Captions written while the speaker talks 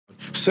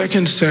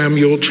2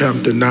 Samuel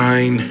chapter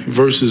 9,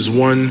 verses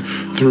 1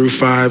 through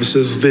 5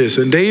 says this,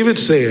 "And David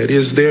said,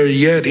 Is there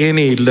yet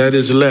any that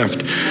is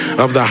left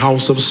of the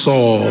house of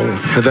Saul,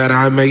 that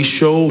I may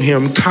show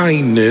him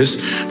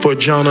kindness for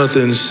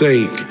Jonathan's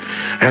sake?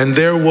 And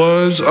there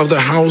was of the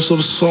house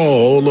of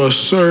Saul a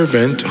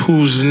servant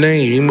whose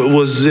name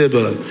was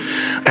Ziba.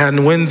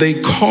 And when they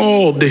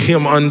called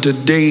him unto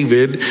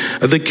David,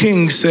 the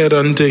king said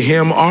unto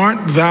him,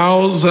 Art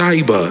thou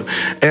Ziba?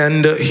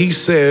 And he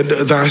said,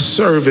 Thy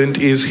servant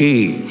is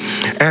he.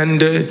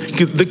 And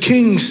the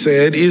king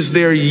said, Is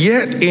there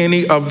yet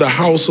any of the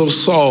house of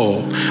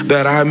Saul,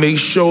 that I may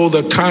show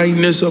the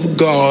kindness of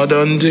God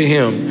unto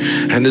him?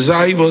 And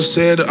Ziba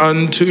said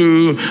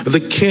unto the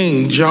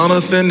king,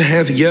 Jonathan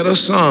hath yet a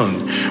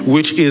son,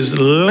 which is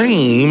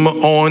lame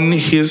on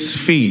his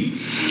feet.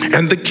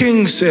 And the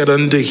king said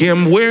unto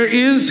him, Where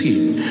is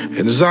he?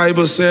 And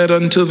Ziba said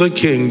unto the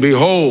king,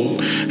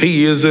 Behold,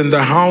 he is in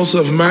the house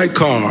of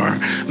Machir,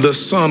 the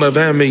son of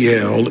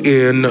Ammiel,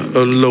 in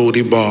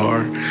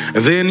Lodebar.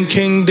 Then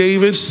King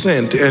David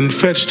sent and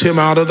fetched him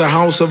out of the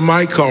house of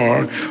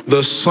Machir,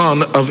 the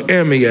son of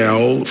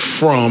Ammiel,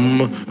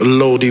 from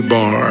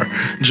Lodebar.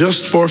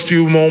 Just for a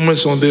few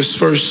moments on this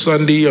first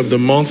Sunday of the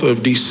month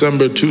of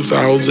December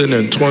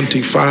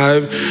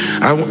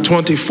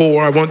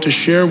 2024, I want to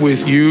share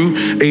with you,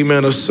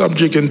 amen, a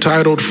subject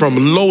entitled From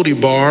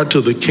Lodebar to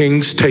the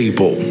King's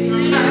Table.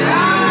 From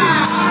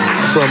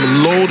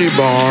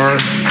Lodebar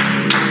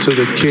to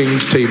the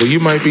King's Table. You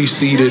might be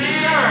seated,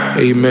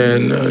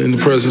 amen, in the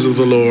presence of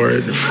the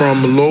Lord.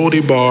 From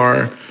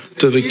Lodebar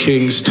to the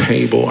King's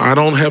Table. I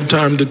don't have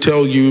time to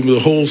tell you the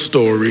whole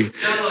story,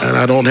 and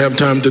I don't have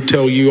time to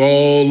tell you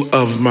all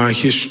of my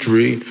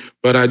history,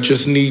 but I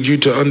just need you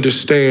to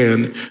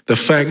understand the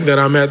fact that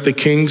I'm at the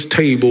King's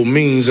table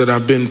means that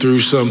I've been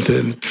through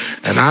something.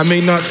 And I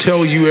may not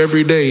tell you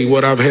every day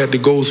what I've had to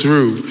go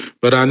through,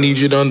 but I need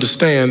you to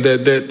understand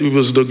that it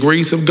was the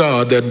grace of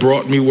God that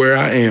brought me where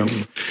I am.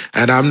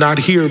 And I'm not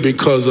here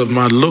because of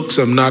my looks.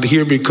 I'm not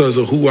here because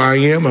of who I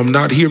am. I'm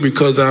not here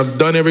because I've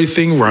done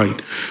everything right,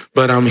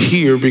 but I'm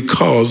here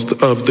because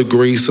of the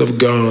grace of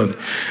God.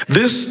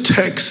 This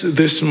text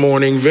this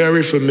morning,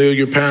 very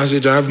familiar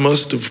passage. I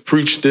must have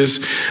preached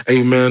this,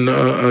 amen,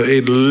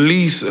 at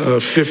least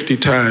 50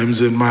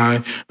 times in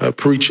my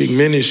preaching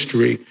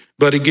ministry,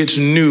 but it gets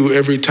new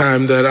every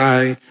time that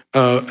I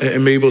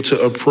am able to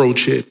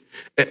approach it,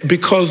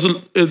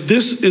 because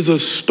this is a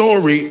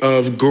story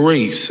of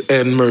grace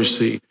and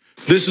mercy.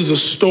 This is a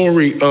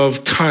story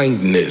of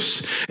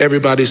kindness.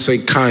 Everybody say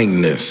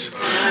kindness.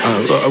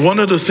 One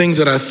of the things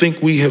that I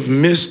think we have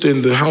missed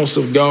in the house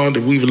of God,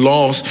 that we've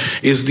lost,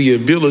 is the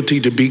ability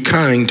to be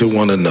kind to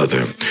one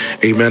another.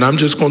 Amen. I'm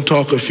just going to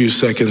talk a few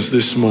seconds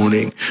this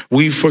morning.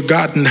 We've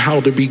forgotten how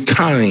to be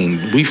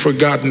kind. We've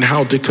forgotten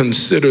how to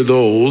consider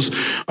those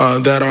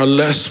that are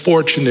less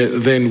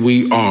fortunate than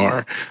we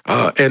are.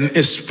 And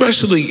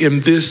especially in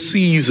this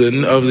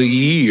season of the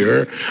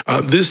year,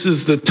 this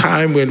is the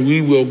time when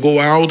we will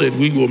go out and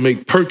we will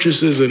make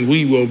purchases and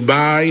we will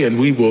buy and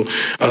we will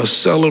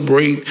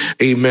celebrate,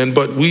 amen.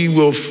 But we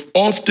will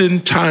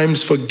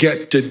oftentimes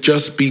forget to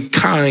just be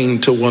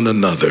kind to one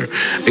another,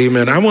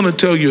 amen. I want to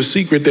tell you a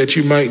secret that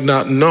you might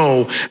not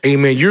know,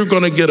 amen. You're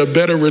going to get a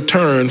better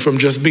return from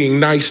just being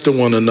nice to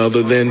one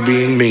another than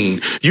being mean.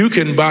 You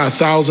can buy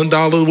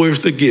 $1,000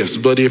 worth of gifts,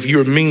 but if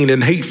you're mean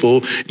and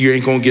hateful, you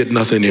ain't going to get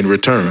nothing in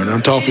return.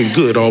 I'm talking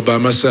good all by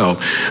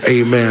myself,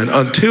 amen.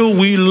 Until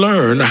we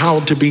learn how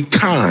to be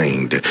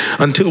kind,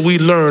 until we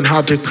learn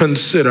how to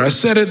consider. I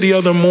said it the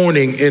other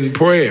morning in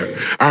prayer.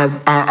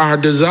 Our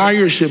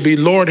desire should be,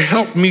 Lord,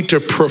 help me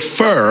to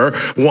prefer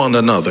one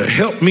another.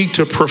 Help me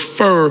to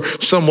prefer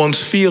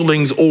someone's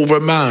feelings over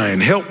mine.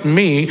 Help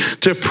me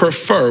to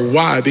prefer.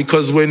 Why?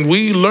 Because when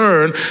we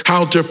learn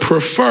how to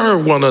prefer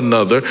one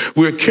another,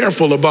 we're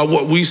careful about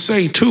what we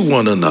say to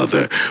one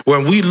another.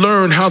 When we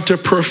learn how to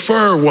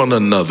prefer one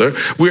another,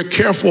 we're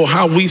careful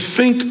how we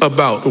think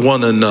about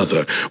one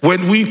another.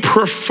 When we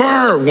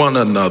prefer one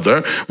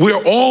another, we're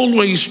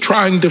always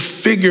trying to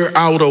figure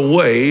out a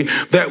way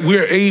that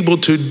we're able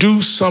to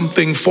do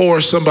something for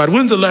somebody.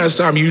 When's the last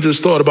time you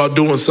just thought about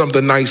doing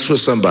something nice for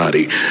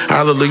somebody?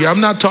 Hallelujah.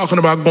 I'm not talking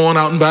about going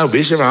out and buying,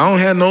 Bishop, I don't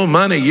have no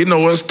money. You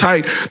know, it's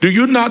tight. Do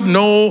you not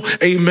know,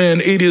 amen,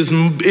 it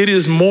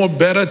is more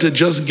better to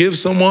just give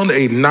someone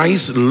a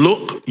nice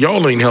look?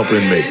 Y'all ain't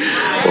helping me.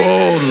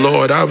 Oh,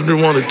 Lord, I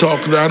don't want to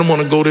talk. I don't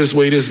want to go this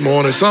way this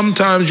morning.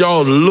 Sometimes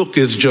y'all look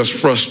is just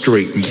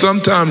frustrating.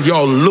 Sometimes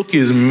y'all look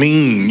is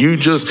mean. You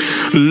just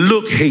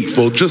look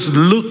hateful, just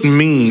look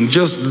mean,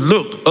 just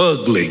look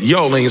ugly.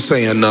 Y'all ain't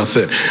saying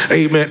nothing.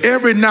 Amen.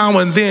 Every now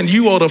and then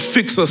you ought to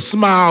fix a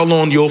smile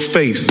on your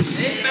face.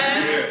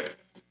 Amen.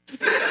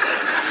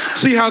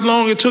 See how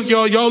long it took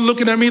y'all? Y'all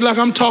looking at me like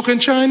I'm talking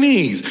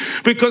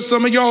Chinese, because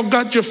some of y'all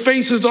got your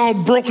faces all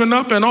broken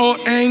up and all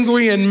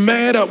angry and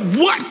mad at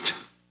what?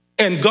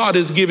 And God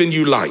has given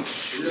you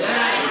life.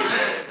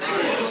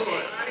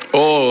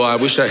 Oh, I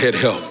wish I had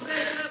help.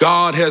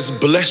 God has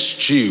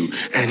blessed you.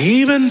 And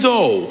even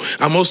though,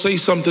 I'm going to say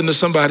something to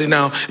somebody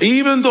now,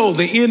 even though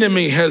the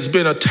enemy has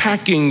been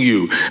attacking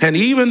you, and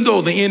even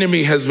though the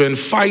enemy has been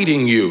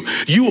fighting you,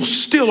 you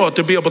still ought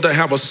to be able to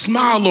have a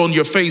smile on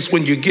your face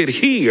when you get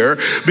here,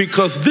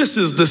 because this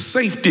is the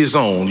safety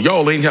zone.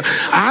 Y'all ain't here.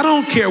 I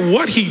don't care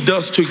what he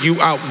does to you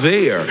out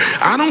there.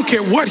 I don't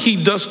care what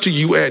he does to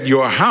you at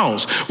your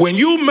house. When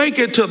you make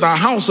it to the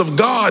house of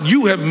God,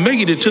 you have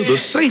made it to the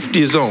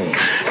safety zone.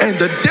 And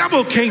the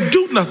devil can't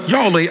do nothing.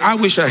 Y'all, I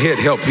wish I had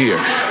help here.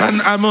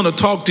 I'm going to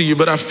talk to you,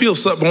 but I feel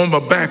something on my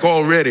back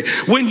already.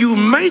 When you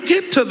make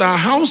it to the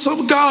house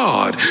of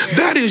God,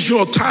 that is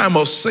your time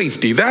of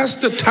safety. That's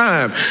the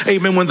time,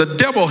 amen, when the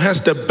devil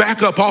has to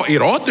back up.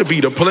 It ought to be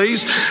the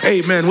place,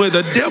 amen, where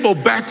the devil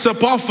backs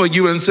up off of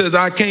you and says,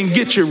 I can't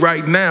get you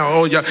right now.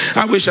 Oh, yeah.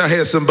 I wish I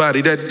had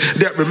somebody that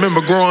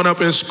remember growing up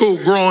in school,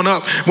 growing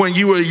up when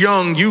you were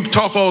young, you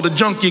talk all the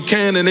junk you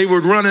can, and they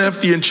would run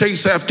after you and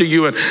chase after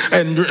you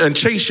and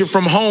chase you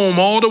from home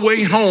all the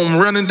way home,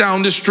 running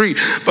down the street.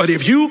 But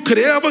if you could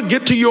ever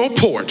get to your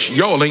porch,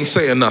 y'all ain't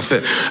saying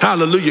nothing.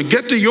 Hallelujah.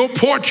 Get to your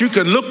porch, you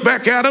can look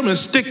back at them and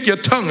stick your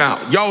tongue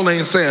out. Y'all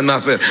ain't saying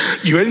nothing.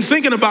 You ain't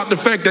thinking about the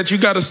fact that you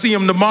got to see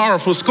them tomorrow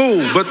for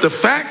school. But the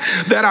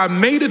fact that I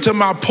made it to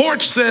my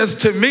porch says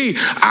to me,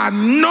 I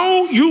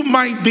know you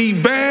might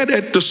be bad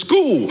at the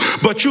school,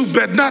 but you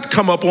better not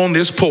come up on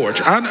this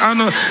porch. I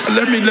know.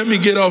 Let me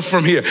get off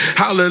from here.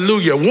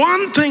 Hallelujah.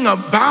 One thing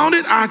about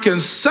it, I can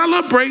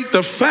celebrate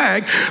the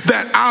fact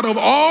that out of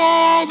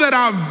all that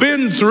I've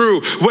been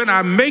through, when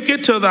I make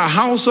it to the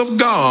house of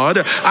God,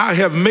 I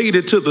have made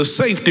it to the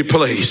safety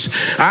place.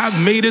 I've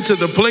made it to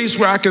the place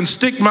where I can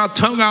stick my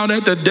tongue out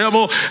at the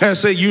devil and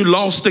say, you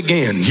lost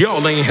again.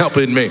 Y'all ain't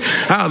helping me.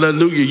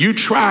 Hallelujah. You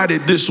tried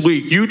it this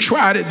week. You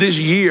tried it this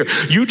year.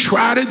 You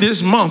tried it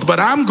this month. But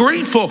I'm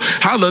grateful,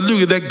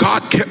 hallelujah, that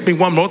God kept me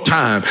one more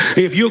time.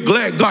 If you're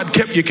glad God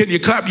kept you, can you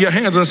clap your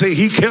hands and say,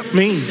 he kept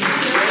me?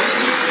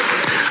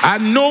 I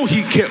know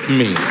he kept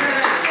me.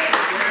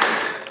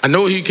 I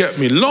know he kept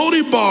me.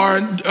 Lodebar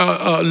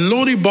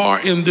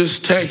in this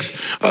text,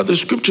 the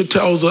scripture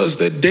tells us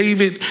that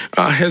David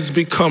has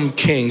become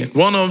king.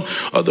 One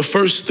of the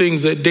first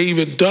things that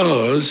David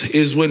does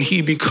is when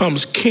he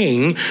becomes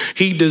king,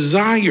 he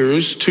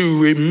desires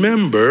to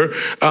remember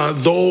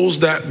those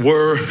that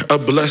were a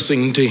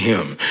blessing to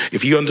him.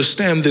 If you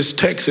understand this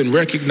text and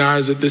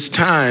recognize at this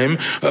time,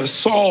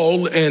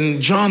 Saul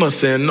and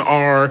Jonathan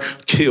are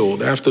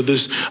killed after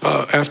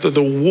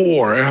the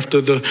war,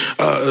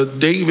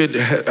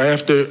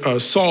 after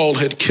Saul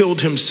had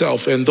killed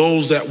himself, and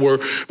those that were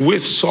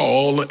with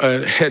Saul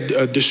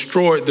had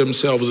destroyed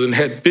themselves and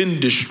had been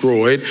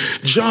destroyed.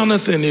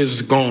 Jonathan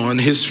is gone.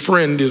 His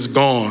friend is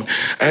gone.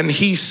 And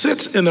he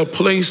sits in a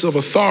place of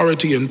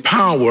authority and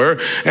power,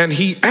 and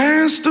he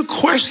asks the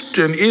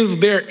question, is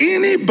there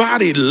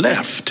anybody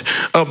left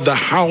of the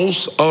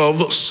house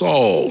of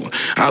Saul?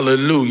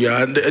 Hallelujah.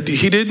 And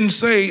he didn't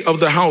say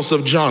of the house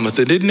of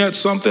Jonathan. Isn't that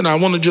something? I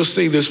want to just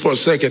say this for a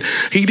second.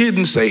 He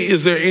didn't say,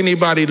 is there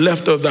anybody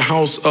left of the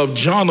house of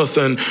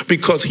Jonathan,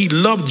 because he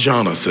loved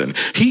Jonathan.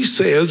 He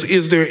says,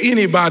 is there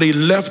anybody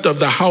left of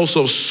the house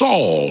of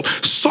Saul?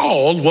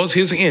 Saul was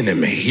his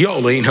enemy.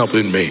 Y'all ain't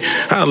helping me.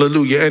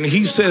 Hallelujah. And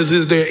he says,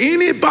 is there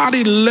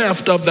anybody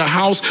left of the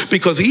house?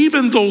 Because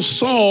even though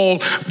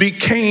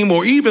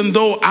even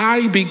though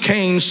I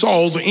became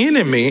Saul's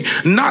enemy,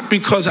 not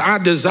because I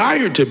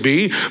desired to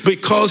be,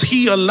 because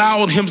he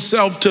allowed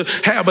himself to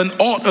have an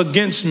ought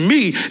against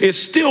me, it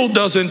still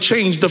doesn't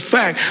change the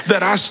fact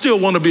that I still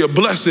want to be a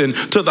blessing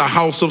to the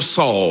house of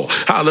Saul.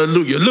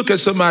 Hallelujah. Look at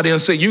somebody and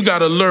say, you got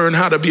to learn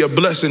how to be a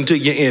blessing to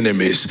your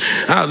enemies.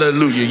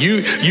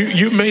 Hallelujah.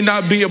 You may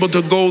not be able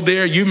to go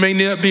there. You may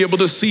not be able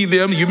to see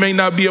them. You may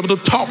not be able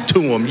to talk to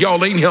them.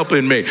 Y'all ain't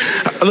helping me.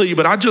 Hallelujah.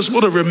 But I just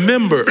want to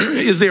remember,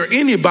 is there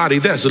anybody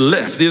that's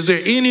left? Is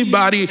there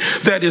anybody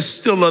that is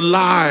still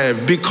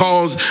alive?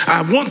 Because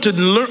I want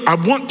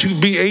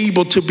to be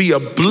able to be a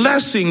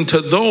blessing to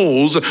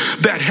those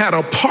that had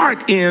a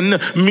part in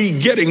me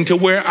getting to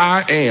where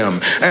I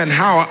am, and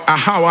how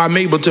I'm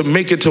able to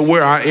make it to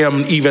where I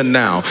am even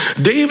now.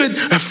 David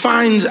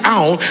finds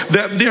out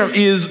that there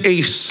is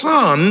a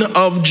son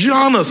of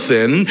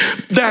Jonathan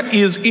that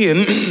is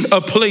in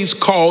a place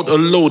called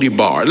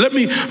Lodebar. Let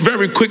me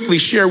very quickly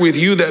share with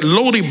you that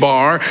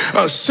Lodebar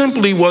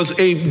simply was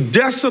a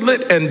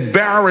desolate and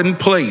barren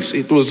place.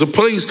 It was a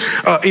place,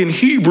 in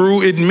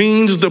Hebrew, it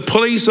means the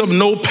place of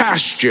no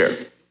pasture.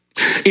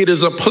 It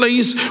is a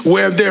place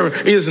where there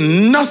is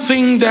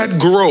nothing that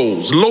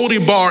grows.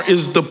 Lodebar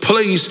is the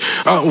place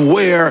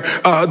where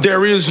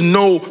there is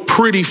no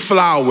pretty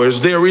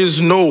flowers. There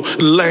is no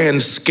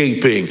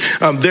landscaping.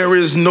 There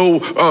is no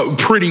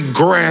pretty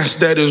grass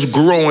that is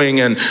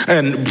growing and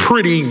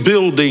pretty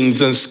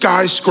buildings and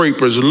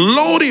skyscrapers.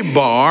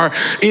 Lodebar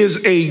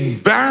is a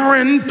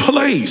barren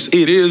place.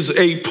 It is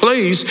a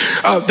place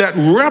that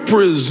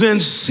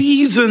represents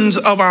seasons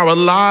of our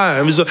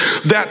lives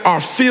that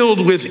are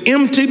filled with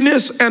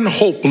emptiness and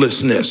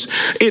hopelessness.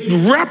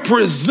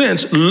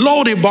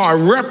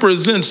 Lodebar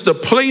represents the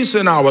place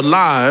in our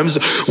lives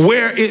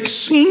where it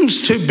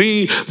seems to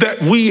be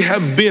that we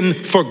have been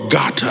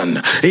forgotten.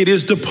 It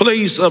is the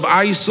place of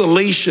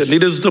isolation.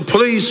 It is the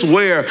place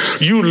where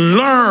you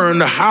learn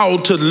how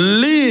to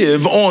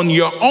live on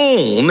your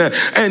own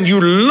and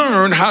you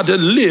learn how to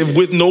live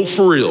with no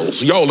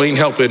frills. Y'all ain't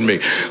helping me.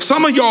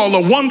 Some of y'all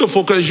are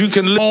wonderful because you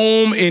can live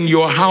home in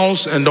your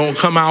house and don't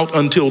come out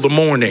until the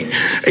morning.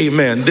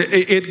 Amen.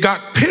 It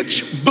got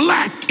pitch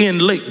black in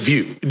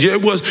Lakeview. There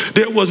was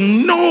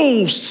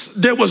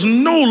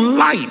no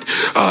light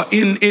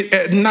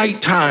at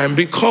nighttime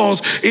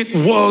because it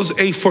was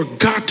a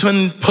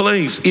forgotten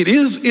place. It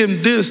is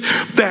in this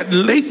that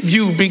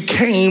Lakeview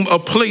became a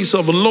place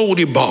of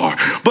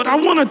Lodebar. But I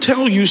want to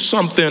tell you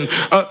something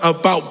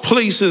about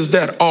places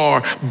that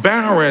are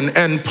barren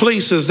and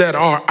places that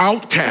are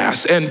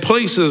outcast and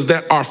places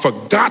that are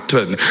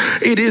forgotten.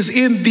 It is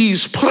in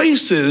these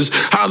places,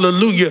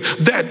 hallelujah,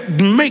 that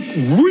make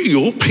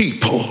real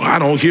people. I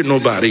don't hear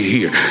nobody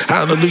here.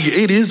 Hallelujah.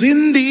 It is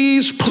in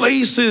these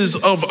places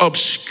of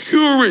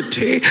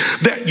obscurity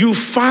that you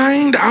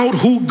find out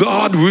who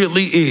God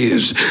really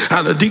is.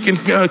 Deacon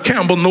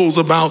Campbell knows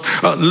about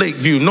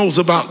Lakeview, knows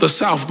about the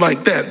South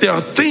like that. There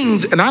are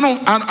things, and I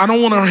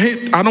don't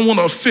want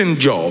to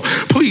offend y'all.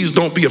 Please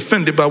don't be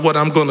offended by what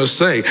I'm going to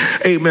say.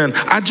 Amen.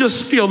 I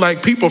just feel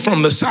like people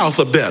from the South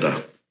are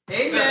better.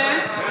 Amen.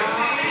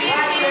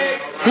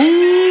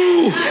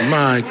 Ooh,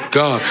 my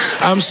God.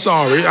 I'm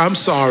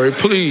sorry.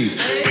 Please.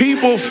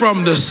 People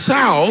from the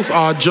South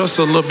are just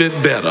a little bit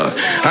better.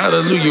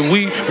 Hallelujah.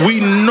 We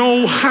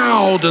know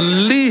how to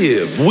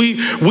live.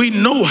 We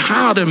know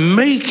how to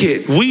make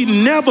it. We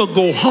never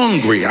go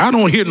hungry. I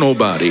don't hear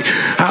nobody.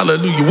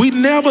 Hallelujah. We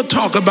never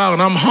talk about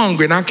I'm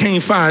hungry and I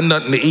can't find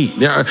nothing to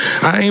eat.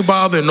 I ain't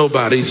bothering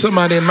nobody.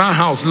 Somebody in my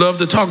house love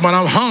to talk about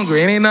I'm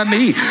hungry and ain't nothing to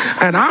eat.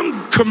 And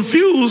I'm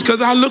confused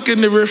because I look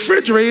in the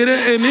refrigerator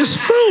and it's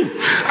food.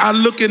 I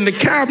look in the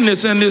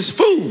cabinets and it's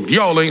food.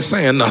 Y'all ain't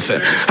saying nothing.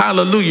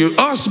 Hallelujah.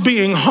 Us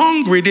being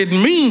hungry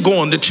didn't mean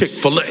going to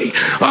Chick-fil-A.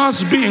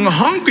 Us being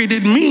hungry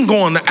didn't mean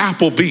going to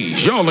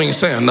Applebee's. Y'all ain't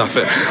saying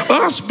nothing.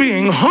 Us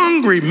being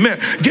hungry meant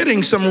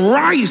getting some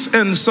rice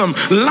and some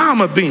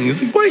lima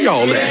beans. Where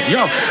y'all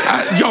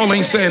at? Y'all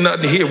ain't saying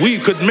nothing here. We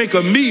could make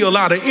a meal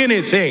out of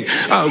anything.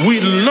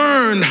 We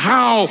learned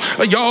how,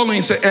 y'all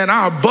ain't saying, and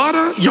our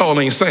butter, y'all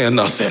ain't saying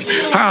nothing.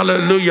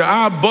 Hallelujah.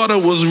 Our butter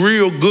was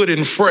real good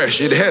and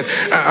fresh. It had,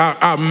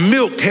 our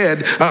milk had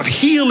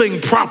healing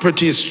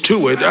properties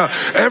to it.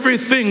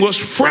 Everything was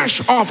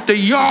fresh off the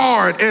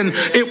yard, and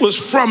it was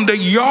from the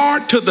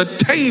yard to the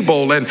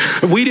table, and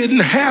we didn't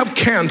have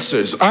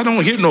cancers. I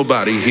don't hear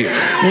nobody here.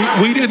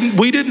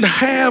 We didn't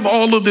have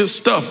all of this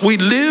stuff. We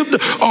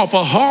lived off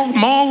of hog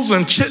maws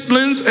and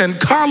chitlins and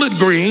collard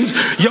greens.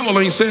 Y'all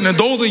ain't saying, and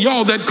those of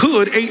y'all that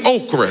could ate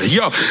okra.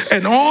 Y'all,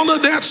 and all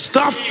of that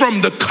stuff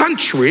from the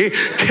country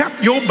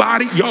kept your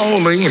body.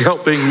 Y'all ain't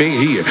helping me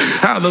here.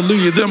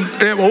 Hallelujah. Them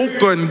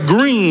okra and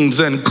greens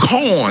and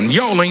corn.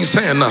 Y'all ain't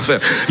saying nothing.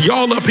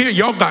 Y'all up here,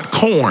 y'all got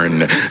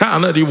corn.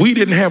 Hallelujah. We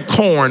didn't have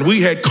corn.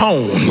 We had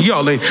cone.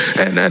 Y'all ain't,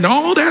 and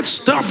all that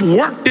stuff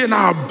worked in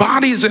our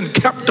bodies and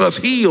kept us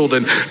healed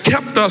and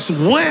kept us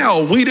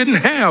well. We didn't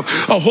have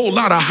a whole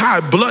lot of high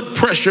blood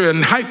pressure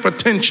and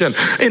hypertension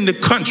in the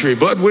country.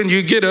 But when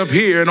you get up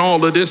here and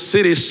all of this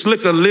city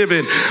slicker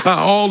living,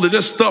 all of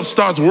this stuff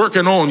starts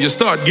working on you,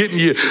 start getting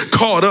you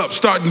caught up,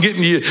 starting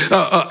getting you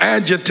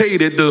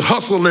agitated, the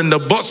hustle and the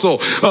bustle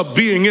of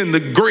being in the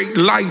great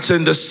lights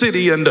in the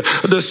city and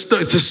the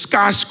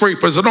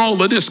skyscrapers and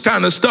all of this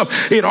kind of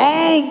stuff. It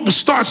all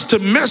starts to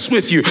mess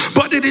with you.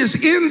 But it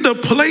is in the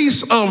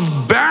place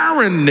of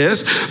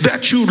barrenness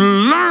that you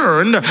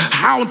learn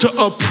how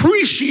to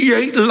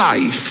appreciate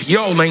life.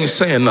 Y'all ain't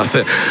saying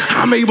nothing.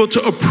 I'm able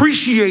to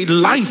appreciate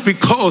life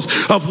because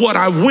of what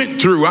I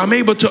went through. I'm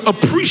able to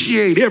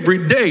appreciate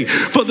every day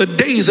for the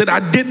days that I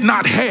did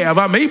not have.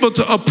 I'm able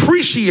to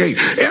appreciate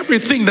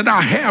everything that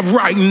I have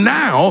right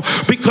now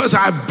because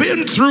I've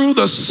been through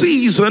the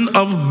season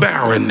of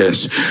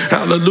barrenness.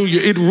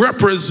 Hallelujah. It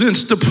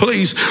represents the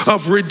place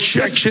of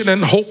rejection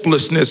and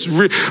hopelessness.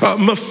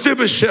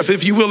 Mephibosheth,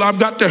 if you will, I've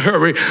got to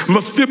hurry.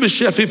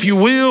 Mephibosheth, if you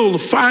will,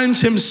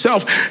 finds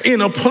himself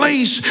in a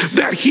place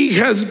that he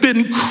has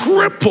been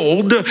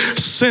crippled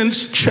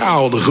since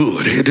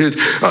childhood.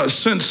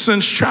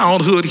 Since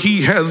childhood,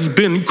 he has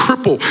been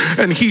crippled,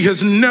 and he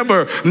has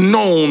never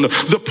known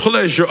the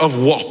pleasure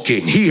of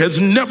walking. He has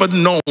never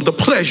known the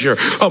pleasure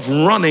of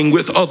running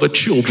with other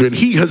children.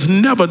 He has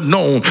never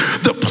known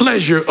the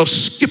pleasure of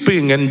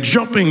skipping and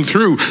jumping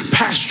through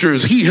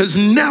pastures. He has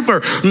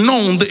never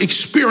known the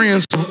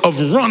experience of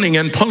of running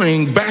and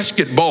playing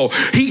basketball.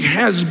 He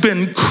has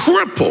been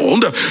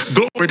crippled,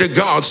 glory to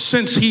God,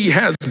 since he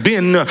has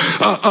been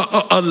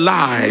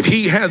alive.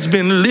 He has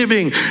been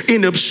living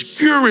in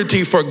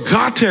obscurity,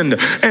 forgotten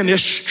and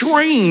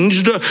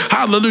estranged,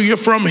 hallelujah,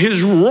 from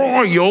his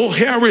royal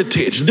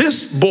heritage.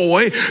 This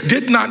boy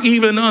did not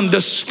even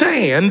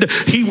understand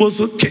he was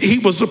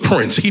a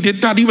prince. He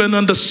did not even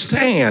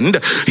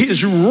understand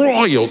his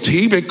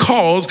royalty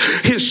because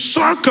his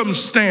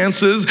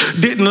circumstances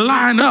didn't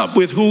line up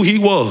with who he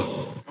was.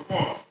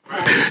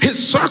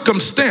 His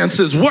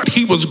circumstances, what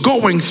he was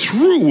going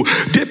through,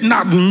 did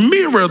not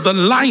mirror the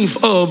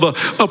life of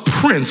a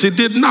prince. It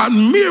did not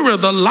mirror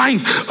the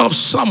life of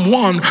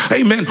someone,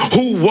 amen,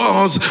 who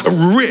was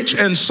rich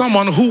and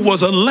someone who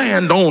was a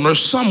landowner,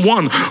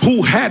 someone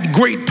who had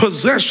great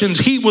possessions.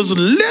 He was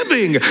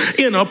living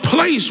in a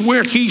place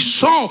where he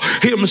saw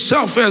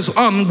himself as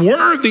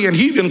unworthy, and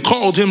he even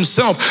called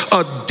himself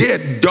a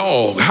dead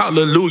dog.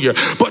 Hallelujah.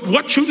 But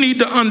what you need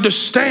to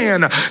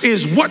understand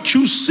is what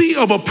you see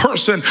of a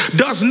person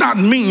does not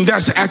mean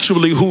that's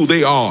actually who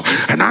they are.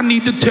 And I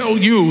need to tell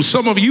you,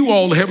 some of you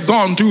all have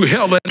gone through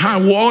hell and high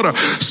water.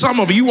 Some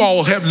of you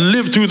all have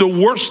lived through the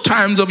worst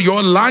times of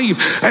your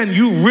life, and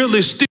you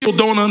really still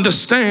don't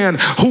understand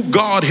who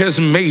God has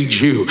made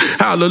you.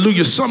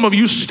 Hallelujah. Some of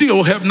you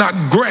still have not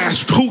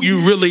grasped who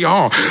you really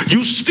are.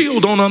 You still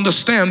don't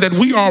understand that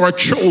we are a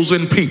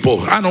chosen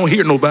people. I don't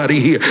hear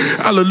nobody here.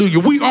 Hallelujah.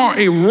 We are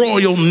a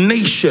royal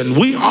nation.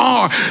 We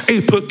are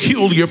a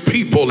peculiar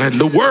people, and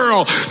the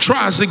world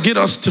tries to get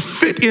us to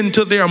fit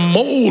into their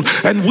mold,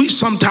 and we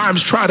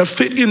sometimes try to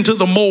fit into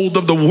the mold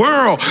of the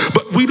world,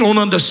 but we don't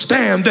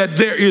understand that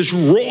there is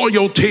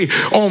royalty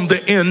on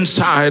the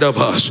inside of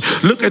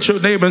us. Look at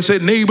your neighbor and say,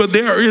 neighbor,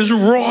 there is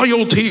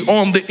royalty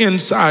on the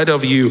inside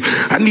of you.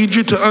 I need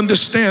you to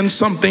understand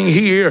something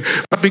here,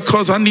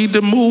 because I need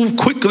to move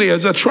quickly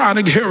as I try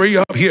to hurry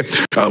up here.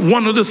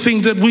 One of the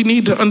things that we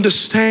need to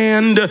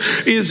understand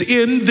is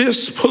in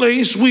this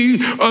place, we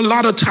a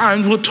lot of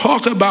times will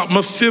talk about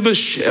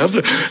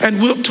Mephibosheth, and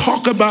we'll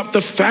talk about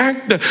the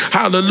fact,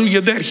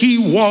 hallelujah, that he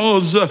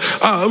was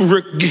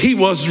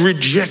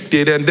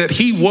rejected and that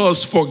he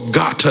was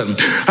forgotten.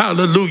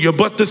 Hallelujah.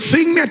 But the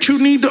thing that you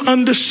need to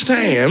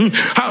understand,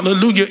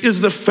 hallelujah,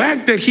 is the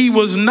fact that he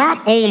was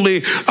not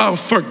only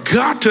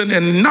forgotten,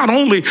 and not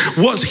only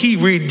was he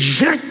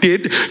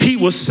rejected, he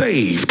was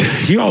saved.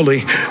 Y'all,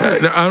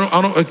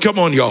 come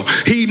on, y'all.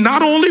 He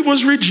not only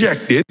was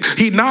rejected,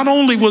 he not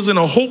only was in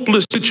a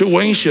hopeless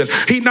situation,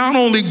 he not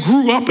only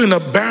grew up in a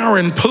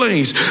barren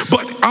place,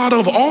 but out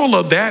of all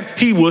of that,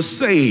 he was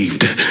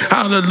saved.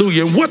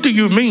 Hallelujah. What do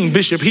you mean,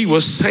 Bishop? He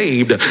was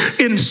saved.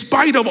 In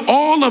spite of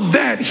all of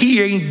that,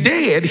 he ain't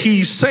dead.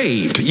 He's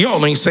saved.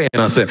 Y'all ain't saying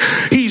nothing.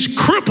 He's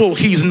crippled.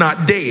 He's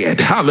not dead.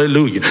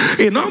 Hallelujah.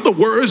 In other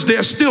words,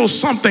 there's still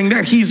something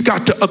that he's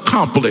got to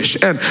accomplish.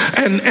 And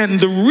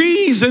the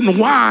reason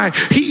why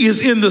he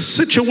is in the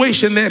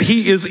situation that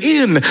he is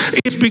in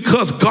is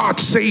because God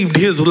saved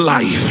his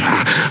life.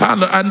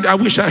 I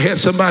wish I had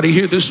somebody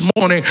here this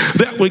morning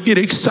that would get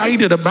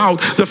excited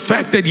about the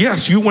fact that,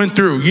 yes, you went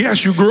through.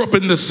 Yes, you grew up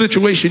in the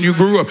situation you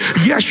grew up.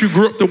 Yes, you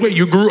grew up the way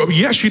you grew up.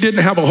 Yes, you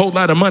didn't have a whole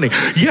lot of money.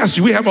 Yes,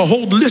 we have a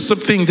whole list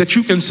of things that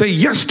you can say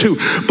yes to.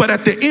 But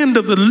at the end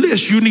of the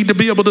list, you need to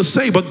be able to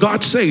say, but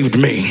God saved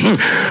me.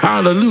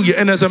 Hallelujah.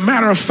 And as a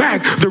matter of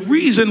fact, the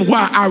reason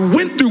why I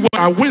went through what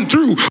I went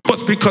through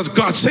was because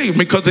God saved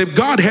me. Because if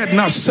God had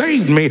not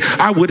saved me,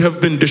 I would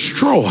have been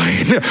destroyed.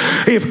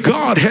 If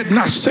God had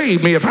not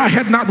saved me, if I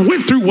had not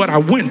went through what I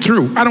went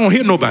through, I don't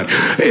hear nobody.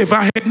 If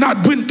I had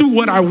not went through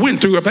what I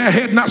went through, if I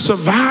had not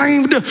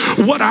survived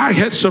what I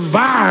had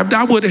survived,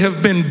 I would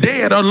have been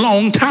dead a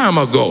long time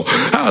ago.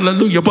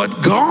 Hallelujah.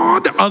 But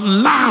God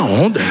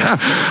allowed,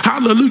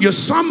 hallelujah,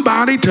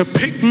 somebody to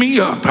pick me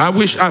up.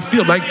 I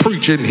feel like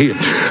preaching here.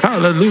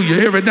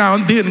 Hallelujah. Every now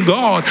and then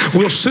God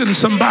will send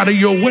somebody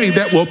your way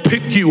that will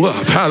pick you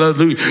up.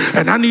 Hallelujah.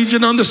 And I need you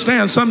to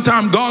understand,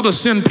 sometimes God will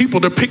send people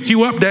to pick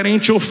you up that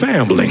ain't your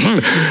family.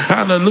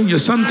 Hallelujah.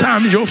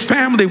 Sometimes your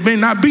family may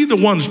not be the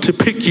ones to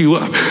pick you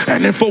up.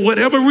 And then for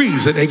whatever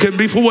reason, it can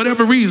be for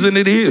whatever reason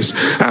it is.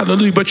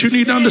 Hallelujah. But you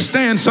need to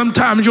understand,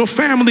 sometimes your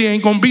family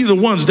ain't going to be the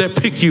ones that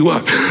pick you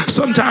up.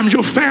 Sometimes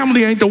your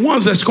family ain't the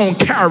ones that's going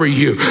to carry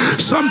you.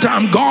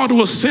 Sometimes God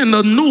will send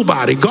a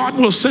nobody. God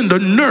will send a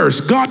nurse.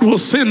 God will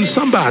send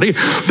somebody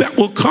that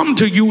will come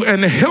to you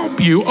and help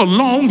you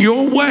along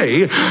your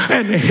way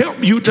and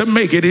help you to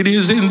make it. It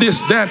is in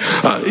this that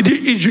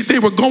they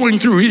were going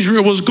through,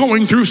 Israel was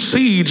going through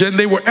siege, and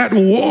they were at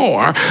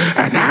war.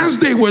 And as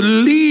they were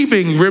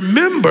leaving,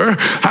 remember,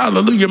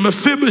 hallelujah,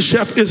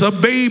 Mephibosheth is a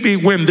baby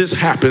when this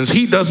happens.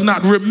 He does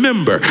not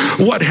remember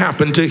what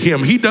happened to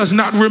him. He does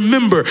not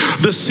remember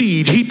the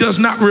siege. He does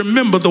not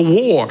remember the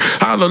war.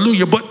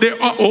 Hallelujah. But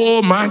there are,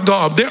 oh my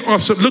God, there are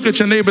some, look at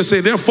your neighbor and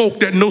say, there are folk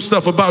that know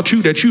stuff about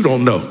you that you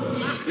don't know.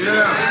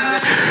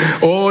 Yeah.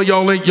 Oh,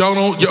 y'all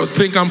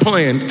think I'm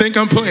playing.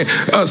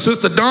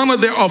 Sister Donna,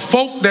 there are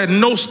folk that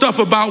know stuff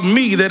about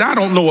me that I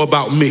don't know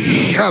about me.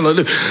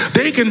 Hallelujah.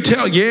 They can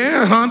tell,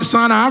 yeah,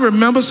 son, I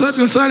remember such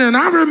and such, and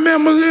I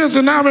remember this,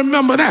 and I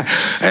remember that.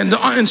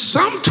 And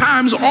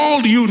sometimes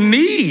all you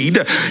need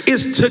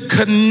is to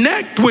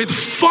connect with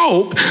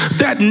folk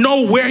that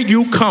know where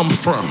you come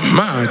from.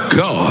 My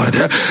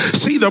God.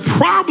 See, the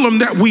problem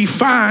that we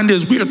find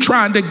is we're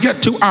trying to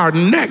get to our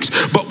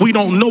next, but we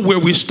don't know where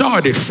we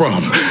started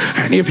from.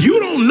 And if you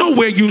don't know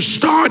where you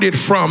started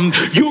from,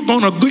 you're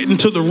going to get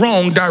into the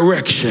wrong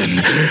direction.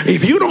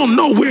 If you don't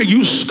know where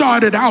you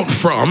started out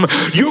from,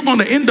 you're going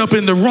to end up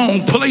in the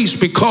wrong place,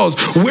 because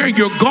where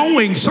you're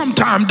going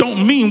sometimes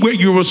don't mean where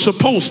you were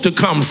supposed to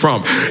come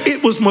from.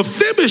 It was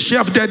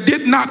Mephibosheth that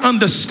did not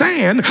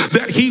understand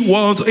that he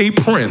was a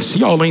prince.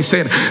 Y'all ain't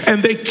saying,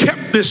 and they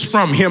kept this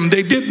from him.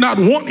 They did not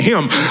want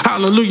him,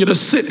 hallelujah, to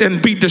sit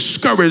and be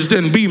discouraged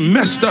and be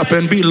messed up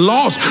and be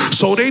lost.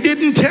 So they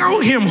didn't tell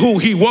him who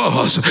he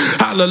was.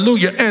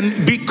 Hallelujah.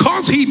 And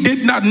because he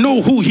did not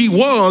know who he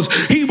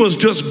was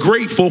just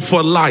grateful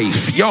for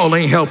life. Y'all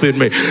ain't helping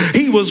me.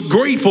 He was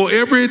grateful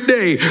every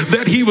day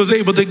that he was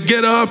able to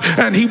get up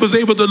and he was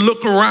able to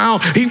look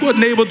around. He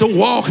wasn't able to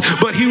walk,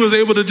 but he was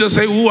able to just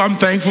say, "Ooh, I'm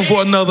thankful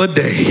for another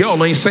day."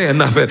 Y'all ain't saying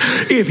nothing.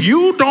 If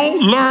you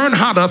don't learn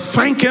how to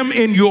thank him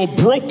in your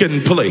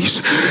broken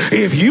place,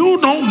 if you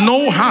don't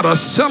know how to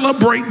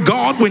celebrate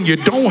God when you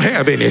don't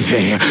have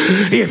anything,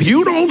 if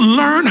you don't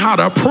learn how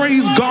to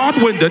praise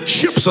God when the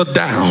chips are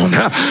down,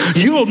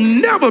 you'll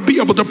never be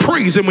able to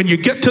praise him when you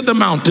get to the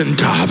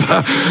mountaintop.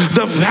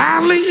 The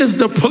valley is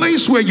the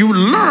place where you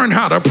learn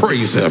how to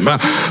praise him.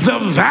 The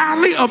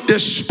valley of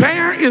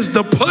despair is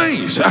the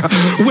place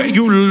where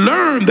you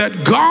learn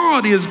that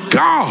God is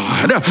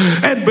God,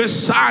 and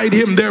beside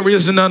him there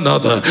isn't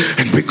another.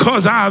 And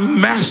because I've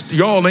mastered,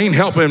 y'all ain't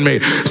helping me.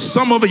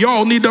 Some of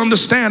y'all need to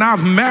understand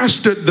I've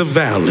mastered the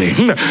valley.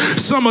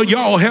 Some of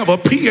y'all have a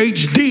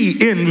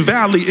PhD in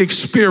valley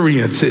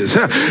experiences.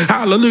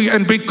 Hallelujah.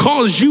 And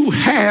because you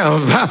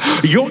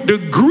have your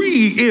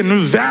degree in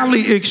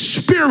valley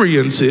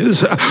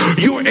experiences,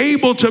 you're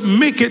able to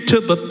make it to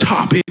the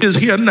top. It is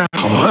here now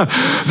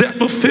that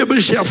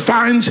Mephibosheth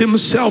finds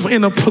himself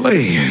in a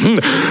place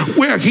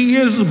where he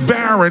is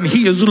barren.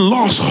 He has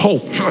lost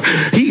hope.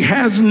 He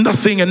has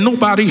nothing, and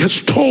nobody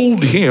has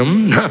told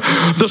him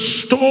the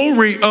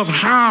story of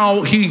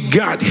how he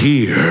got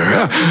here.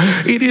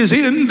 It is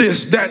in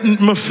this that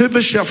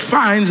Mephibosheth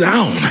finds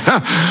out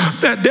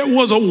that there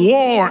was a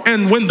war,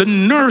 and when the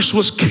nurse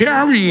was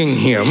carrying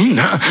him,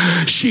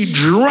 she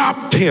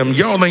dropped him.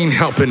 Y'all ain't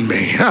helping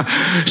me.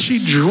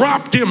 She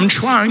dropped him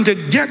trying to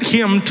get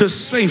him to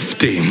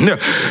safety.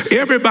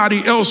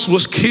 Everybody else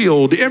was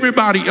killed.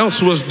 Everybody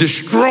else was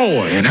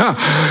destroyed.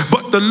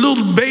 But the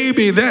little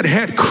baby that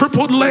had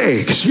crippled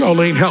legs,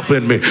 y'all ain't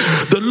helping me.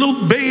 The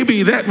little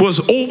baby that was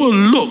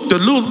overlooked, the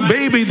little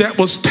baby that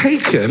was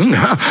taken,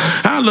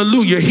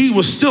 hallelujah, he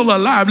was still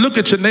alive. Look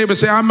at your neighbor and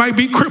say, "I might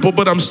be crippled,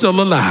 but I'm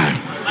still alive."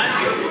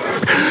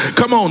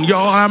 Come on,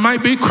 y'all. I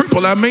might be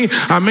crippled. I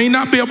may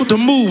not be able to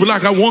move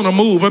like I want to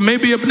move. I may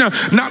be able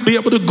not be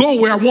able to go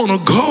where I want to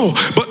go.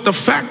 But the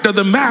fact of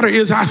the matter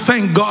is, I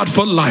thank God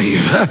for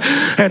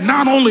life. And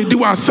not only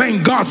do I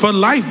thank God for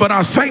life, but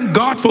I thank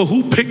God for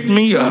who picked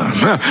me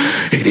up.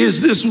 It is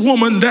this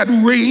woman that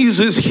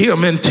raises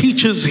him and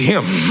teaches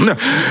him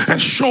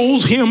and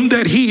shows him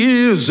that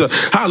he is,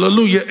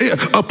 hallelujah,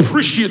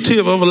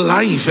 appreciative of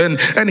life,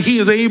 and he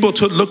is able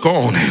to look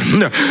on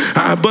him.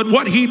 But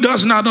what he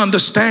does not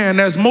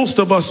understand, as most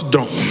of us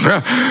don't,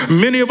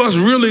 many of us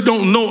really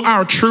don't know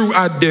our true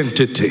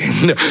identity.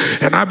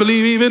 And I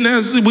believe even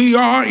as we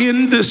are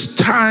in this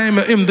time,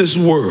 in this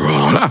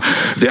world,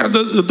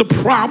 the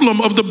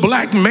problem of the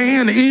black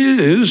man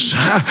is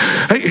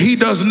he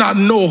does not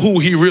know who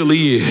he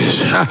really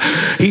is.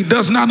 He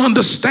does not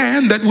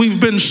understand that we've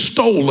been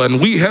stolen.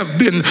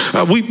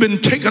 We've been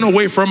taken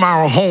away from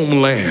our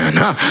homeland.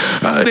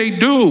 They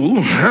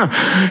do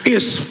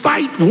is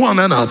fight one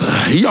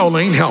another. Y'all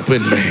ain't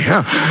helping me.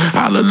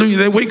 Hallelujah.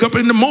 They wake up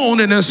in the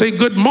morning and say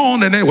good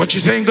morning, and what you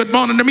saying good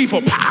morning to me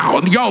for? Pow,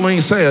 and y'all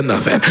ain't saying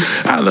nothing.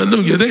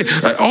 Hallelujah.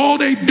 All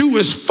they do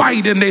is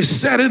fight, and they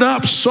set it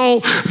up so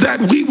that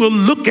we will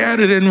look at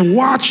it and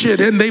watch it,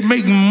 and they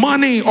make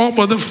money off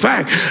of the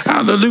fact,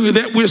 hallelujah,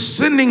 that we're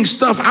sending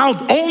stuff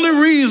out. Only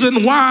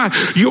reason why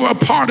you're a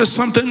part of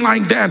something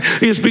like that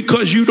is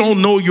because you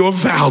don't know your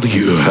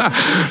value.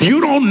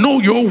 You don't know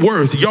your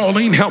worth. Y'all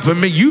ain't helping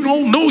me. You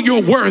don't know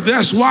your worth.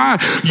 That's why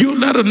you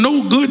let a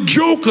no good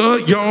joker,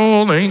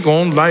 y'all ain't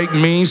gonna like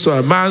me, so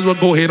I might as well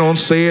go ahead and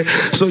say it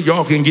so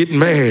y'all can get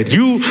mad.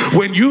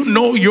 When you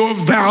know your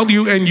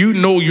value and you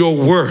know your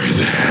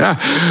worth,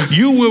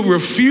 you will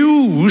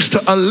refuse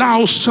to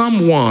allow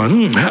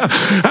someone,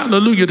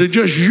 hallelujah, to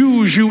just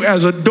use you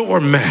as a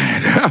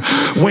doormat.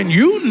 When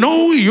you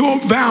know your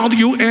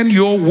value and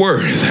your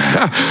worth.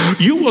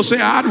 You will say,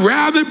 I'd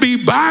rather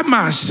be by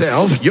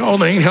myself.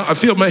 Y'all ain't, I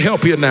feel me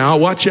help you now.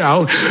 Watch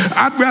out.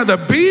 I'd rather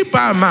be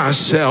by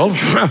myself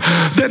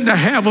than to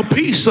have a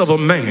piece of a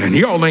man.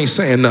 Y'all ain't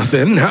saying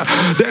nothing.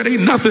 That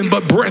ain't nothing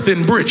but breath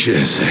and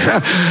britches.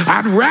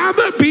 I'd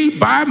rather be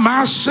by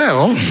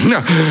myself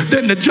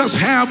than to just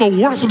have a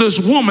worthless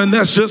woman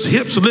that's just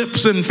hips,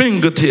 lips, and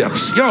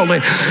fingertips. Y'all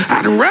ain't.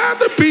 I'd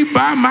rather be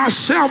by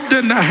myself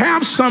than to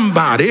have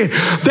somebody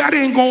that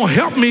ain't gonna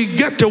help me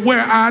get to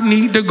where I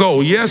need to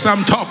go. Yes,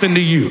 I'm talking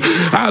to you.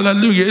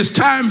 Hallelujah. It's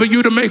time for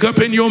you to make up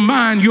in your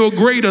mind you're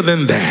greater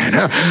than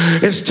that.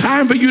 It's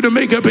time for you to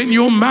make up in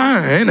your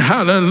mind,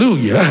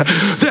 hallelujah,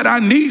 that I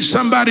need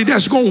somebody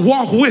that's gonna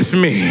walk with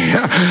me.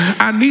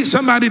 I need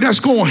somebody that's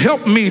gonna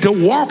help me to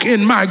walk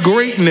in my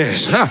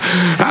greatness.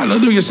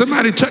 Hallelujah.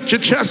 Somebody touch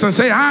your chest and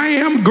say, I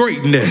am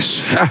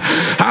greatness.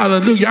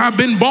 Hallelujah. I've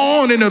been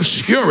born in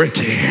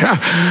obscurity.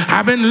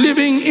 I've been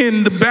living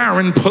in the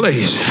barren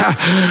place.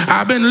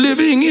 I've been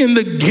living in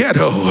the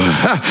ghetto.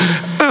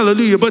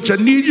 Hallelujah. But I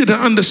need you to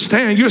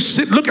understand,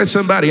 look at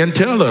somebody and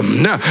tell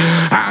them,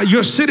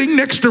 you're sitting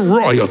next to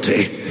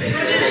royalty.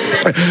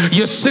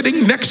 You're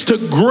sitting next to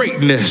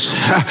greatness.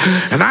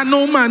 And I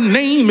know my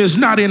name is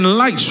not in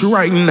lights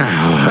right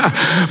now,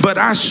 but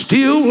I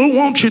still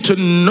want you to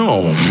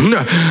know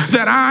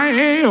that I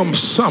am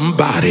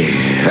somebody.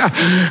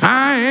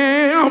 I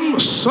am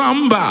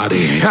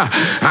somebody.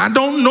 I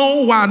don't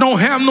know why. I don't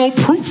have no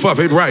proof of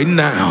it right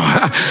now.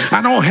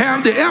 I don't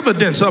have the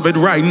evidence of it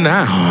right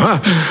now.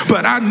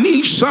 But I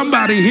need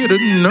somebody here to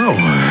know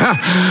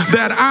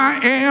that I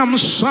am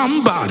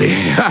somebody.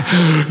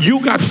 You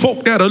got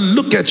folk that'll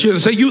look at you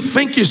and say, you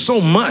think you're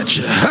so much.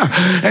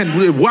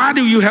 And why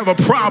do you have a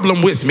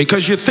problem with me?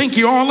 Because you think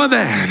you're all of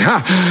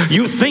that.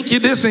 You think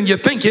you're this and you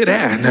think you're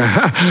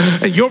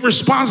that. And your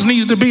response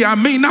needs to be, I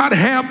may not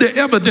have the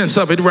evidence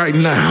of it right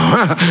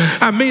now.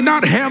 I may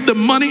not have the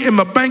money in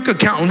my bank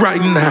account right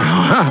now.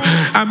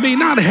 I may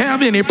not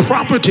have any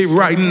property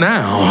right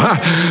now.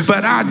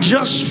 But I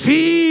just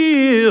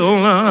feel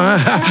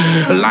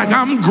like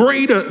I'm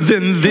greater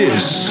than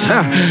this.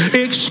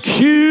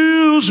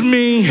 Excuse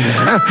me.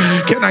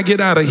 Can I get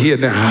out of here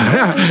now?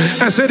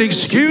 I said,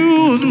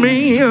 excuse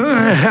me,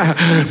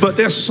 but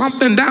there's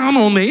something down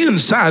on the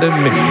inside of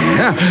me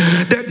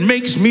that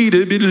makes me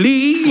to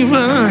believe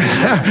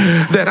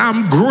that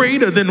I'm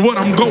greater than what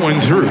I'm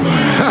going through.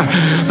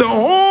 The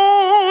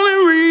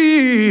only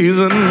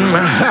reason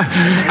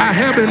I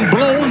haven't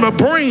blown my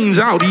brains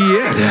out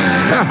yet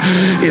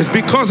is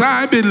because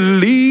I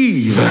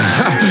believe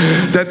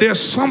that there's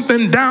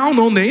something down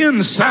on the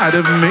inside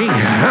of me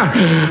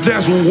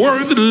that's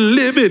worth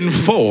living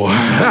for.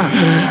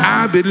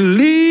 I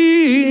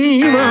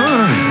believe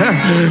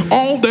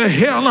all the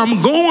hell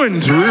I'm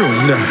going through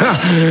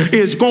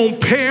is going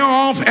to pay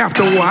off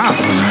after a while.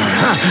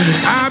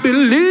 I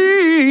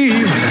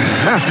believe,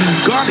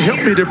 God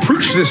help me to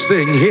preach this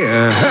thing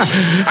here.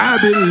 I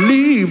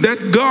believe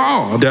that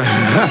God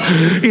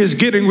is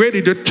getting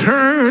ready to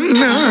turn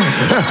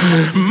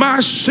my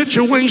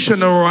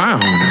situation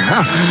around.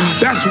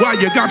 That's why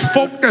you got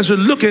folk that's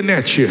looking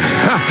at you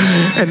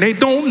and they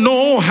don't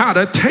know how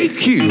to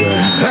take you.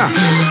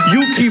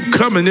 You keep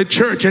coming to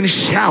church and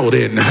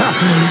shouting.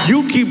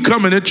 You keep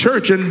coming to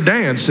church and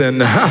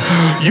dancing.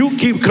 You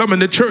keep coming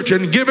to church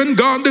and giving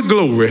God the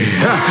glory.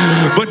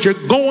 But you're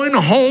going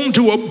home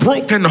to a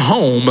broken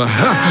home.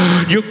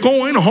 You're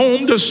going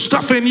home to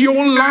stuff in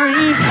your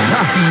life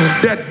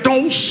that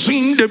don't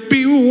seem to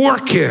be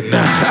working.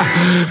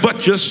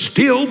 But you're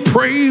still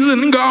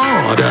praising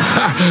God.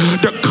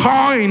 The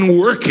car ain't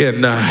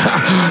working.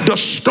 The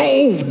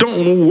stove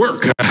don't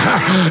work.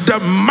 The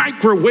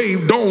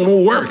microwave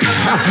don't work.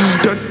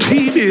 The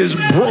TV is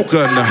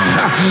broken,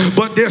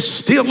 but there's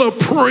still a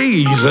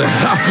praise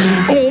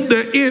on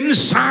the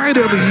inside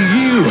of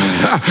you.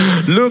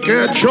 Look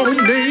at your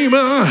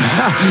neighbor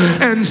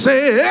and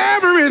say,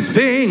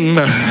 everything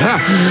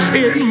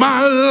in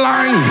my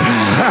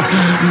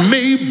life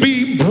may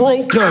be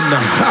broken,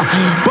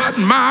 but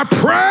my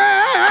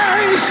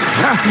praise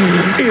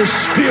is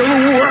still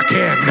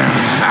working.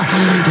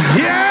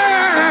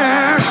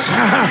 Yes,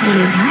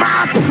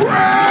 my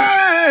praise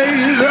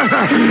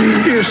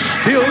is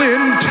still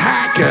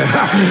intact,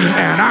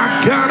 and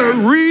I got a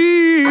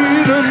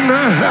reason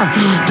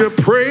to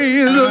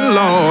praise the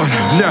Lord.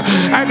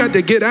 I got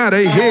to get out of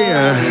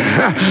here.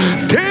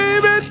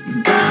 David,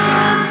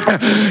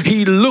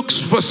 he looks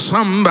for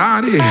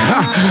somebody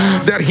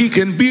that he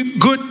can be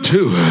good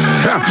to.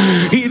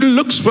 He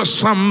looks for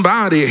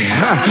somebody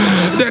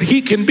that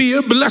he can be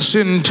a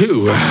blessing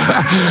to.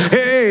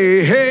 Hey,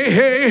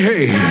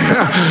 Hey.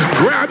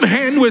 Grab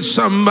hand with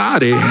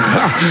somebody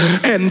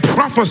and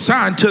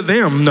prophesy to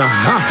them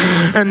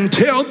and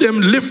tell them,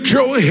 lift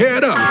your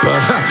head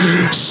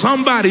up.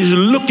 Somebody's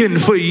looking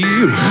for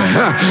you.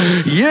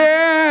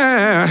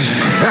 Yeah.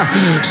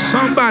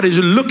 Somebody's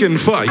looking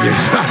for you.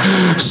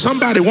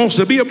 Somebody wants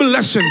to be a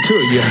blessing to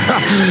you.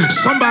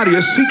 Somebody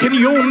is seeking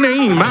your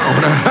name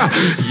out.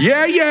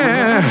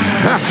 Yeah.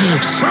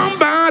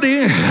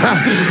 Somebody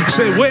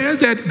say, where's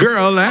that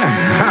girl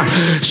at?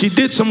 She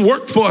did some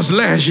work for us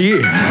last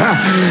year.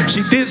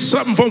 She did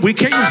something for us. We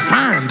can't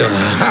find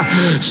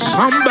her.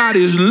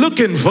 Somebody's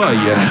looking for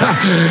you.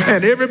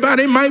 And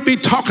everybody might be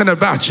talking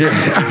about you.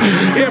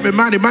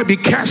 Everybody might be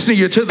casting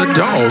you to the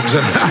dogs.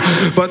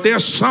 But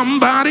there's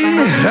somebody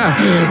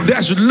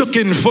that's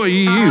looking for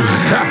you,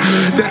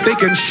 that they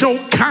can show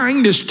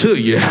kindness to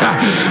you.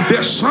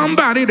 There's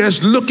somebody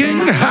that's looking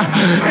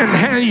and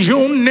has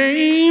your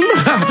name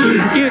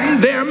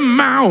in their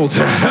mouth.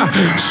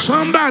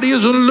 Somebody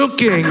is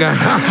looking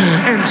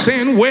and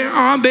saying, where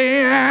are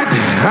they at?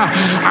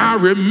 I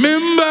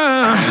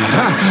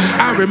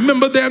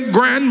remember their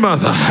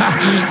grandmother.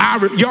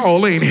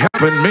 Y'all ain't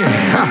helping me.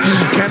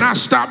 Can I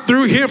stop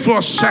through here for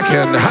a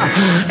second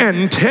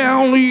and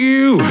tell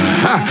you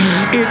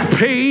it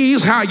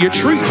pays how you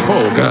treat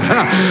folk.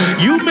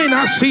 You may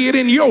not see it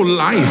in your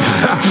life,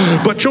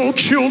 but your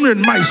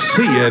children might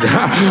see it.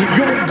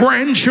 Your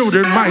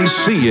grandchildren might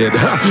see it.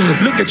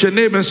 Look at your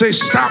neighbor and say,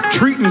 stop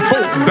treating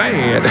folk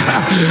bad.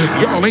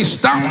 Y'all ain't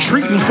stop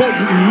treating folk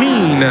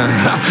mean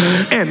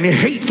and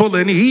hateful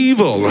and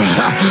evil,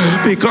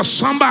 because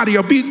somebody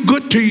will be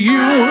good to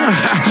you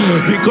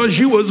because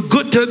you was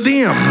good to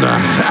them.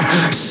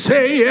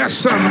 Say yes,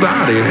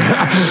 somebody.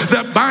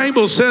 The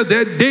Bible says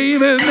that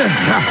David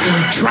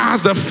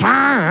tries to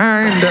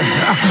find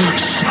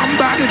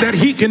somebody that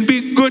he can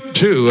be good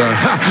to,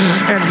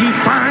 and he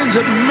finds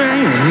a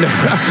man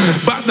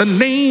by the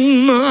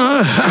name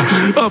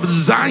of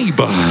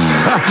Ziba.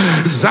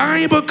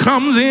 Ziba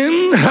comes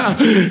in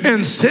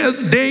and says,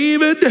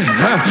 David,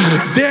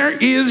 there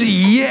is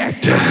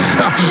yet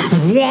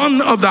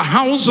one of the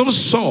house of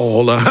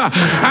Saul.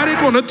 I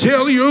didn't want to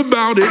tell you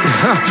about it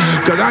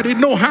because I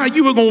didn't know how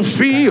you were going to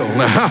feel,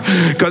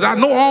 because I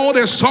know all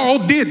that Saul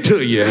did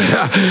to you.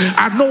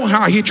 I know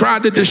how he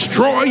tried to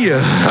destroy you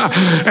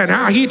and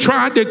how he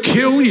tried to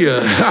kill you.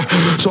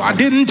 So I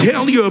didn't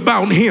tell you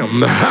about him.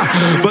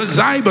 But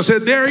Ziba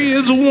said, there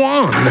is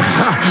one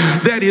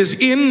that is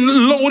in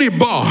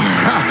Lodebar,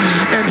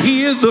 and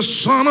he is the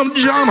son of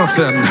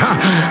Jonathan.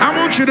 I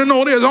want you to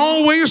know there's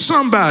always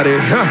somebody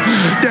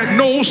that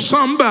knows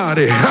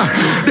somebody.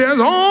 There's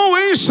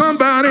always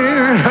somebody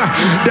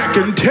that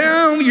can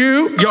tell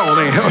you.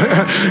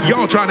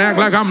 Y'all trying to act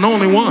like I'm the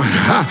only one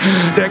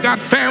that got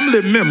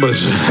family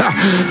members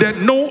that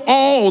know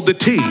all the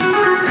tea.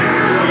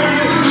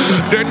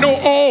 They know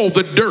all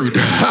the dirt.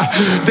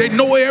 They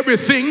know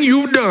everything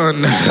you've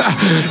done.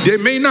 They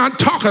may not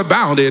talk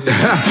about it.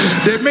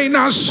 They may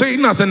not say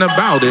nothing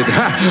about it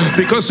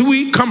because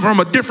we come from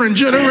a different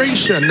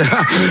generation.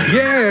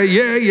 Yeah.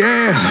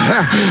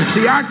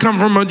 See, I come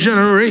from a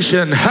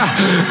generation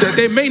that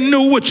they may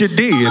know what you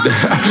did,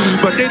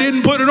 but they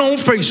didn't put it on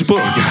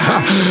Facebook.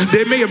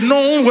 They may have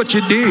known what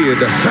you did,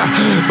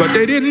 but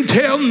they didn't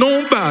tell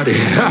nobody.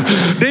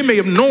 They may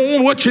have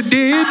known what you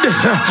did,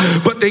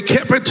 but they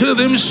kept it to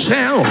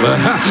themselves.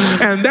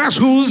 And that's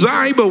who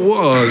Ziba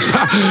was.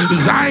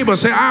 Ziba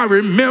said, I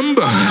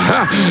remember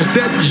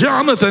that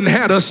Jonathan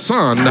had a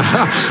son.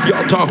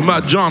 Y'all talking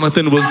about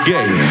Jonathan was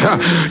gay.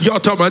 Y'all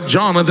talking about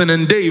Jonathan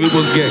and David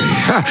was gay.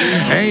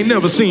 I ain't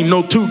never seen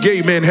no two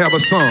gay men have a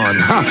son.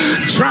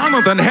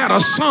 Jonathan had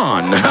a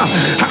son.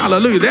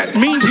 Hallelujah. That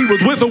means he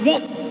was with a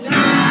woman.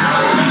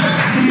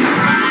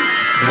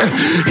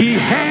 He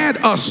had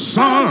a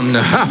son,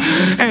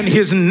 and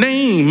his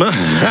name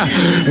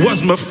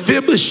was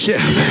Mephibosheth.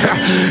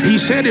 He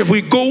said, if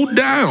we go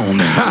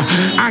down,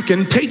 I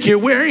can take you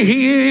where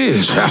he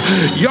is.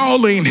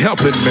 Y'all ain't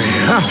helping me.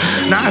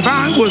 Now, if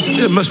I was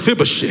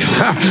Mephibosheth,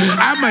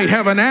 I might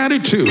have an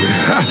attitude,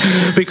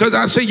 because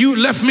I'd say, you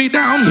left me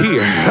down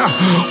here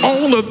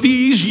all of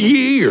these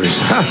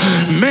years.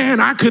 Man,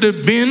 I could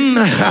have been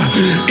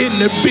in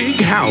the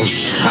big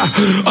house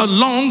a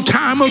long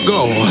time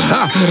ago,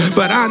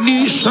 but I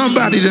need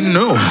somebody to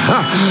know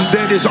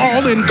that it's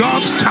all in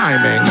God's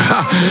timing.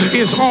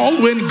 It's all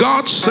when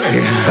God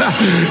says.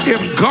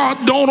 If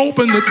God don't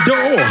open the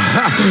door,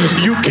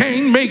 you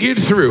can't make it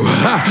through.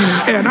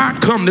 And I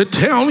come to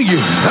tell you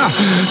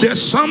that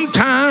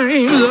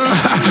sometimes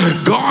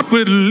God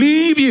will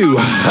leave you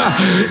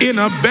in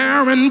a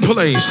barren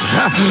place.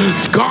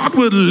 God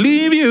will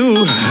leave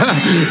you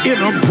in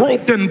a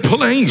broken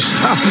place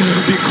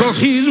because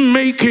he's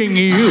making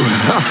you.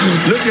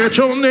 Look at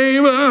your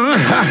neighbor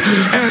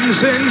and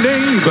say,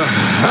 neighbor,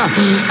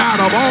 out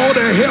of all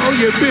the hell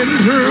you've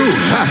been through,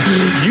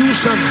 you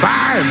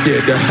survived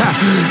it.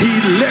 He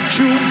let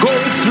you go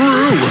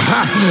through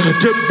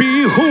to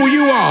be who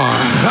you are.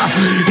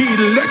 He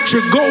let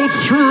you go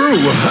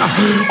through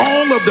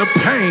all of the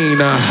pain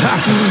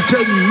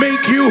to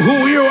make you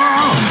who you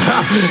are.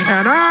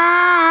 And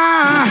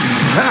I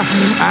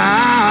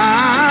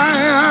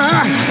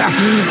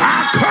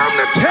come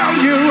to tell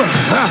you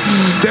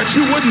that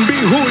you wouldn't be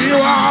who you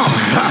are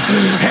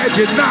had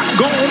you not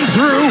gone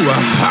through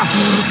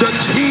the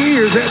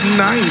tears at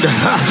night.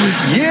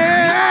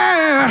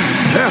 Yeah,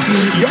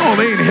 y'all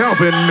ain't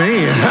helping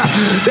me.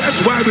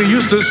 That's why we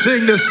used to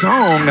sing this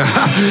song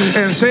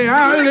and say,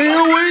 I lay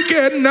awake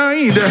at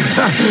night,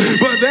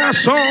 but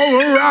that's all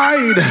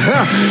right.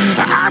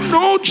 I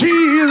know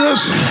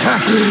Jesus.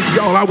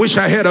 Y'all, I wish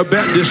I had a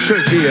Baptist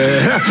church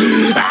here.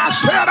 I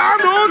said, I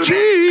know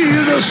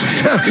Jesus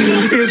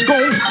is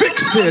gonna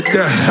fix it.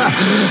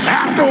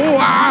 After a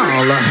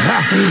while,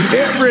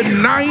 every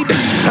night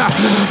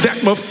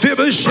that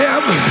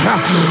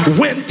Mephibosheth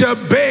went to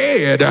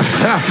bed,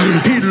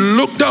 he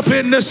looked up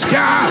in the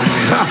sky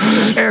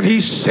and he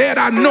said,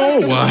 I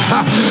know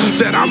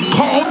that I'm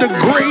called the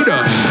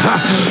greater,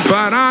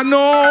 but I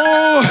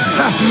know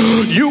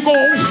you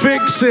gonna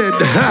fix it.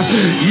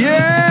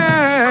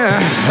 Yeah,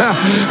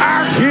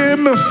 I hear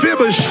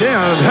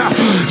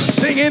Mephibosheth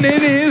singing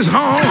in his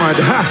heart.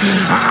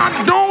 I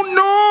don't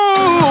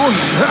know,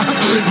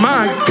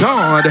 my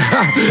God,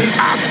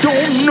 I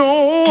don't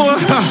know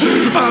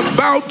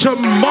about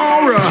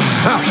tomorrow.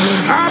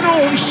 I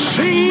don't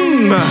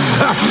seem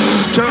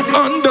to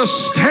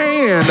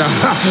understand,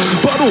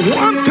 but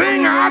one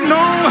thing I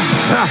know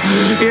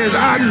is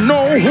I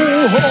know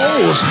who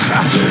holds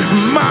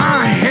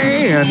my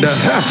hand.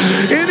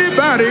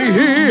 Anybody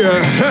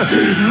here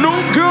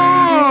know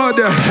God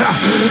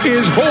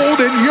is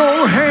holding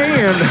your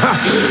hand?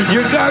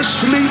 You got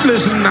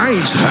sleepless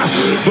nights,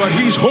 but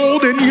he's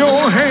holding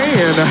your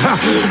hand.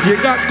 You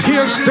got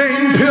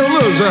tear-stained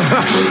pillows,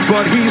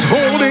 but he's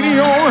holding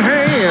your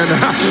hand.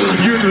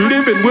 You're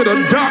living with a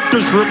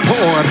doctor's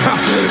report,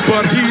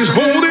 but he's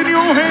holding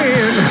your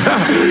hand,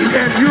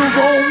 and you're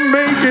gonna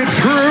make it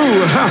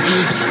through.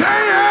 Say it.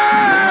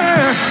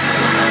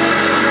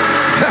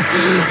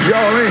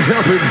 Y'all ain't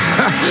helping.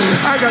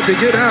 I got to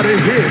get out of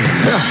here.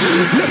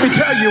 Let me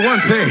tell you one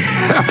thing,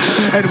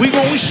 and we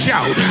gonna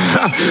shout.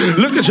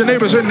 Look at your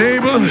neighbor, say,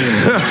 neighbor,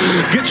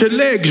 get your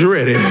legs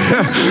ready,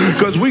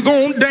 because we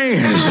gonna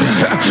dance.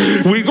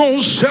 We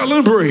gonna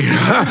celebrate.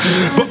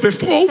 But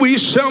before we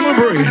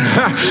celebrate,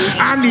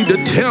 I need to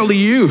tell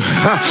you,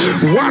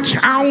 watch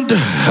out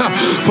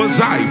for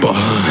Ziba.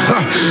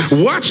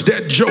 Watch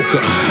that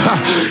joker.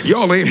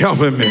 Y'all ain't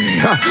helping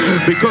me,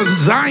 because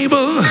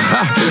Ziba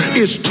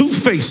is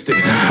two-faced.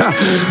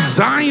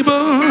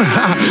 Ziba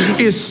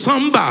is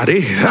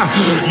somebody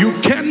you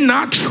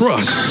cannot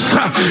trust.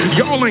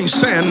 Y'all ain't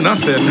saying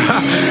nothing.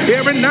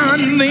 Every now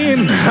and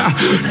then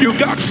you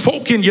got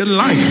folk in your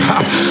life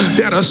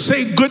that'll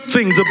say good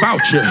things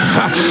about you,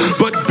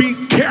 but be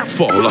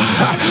careful,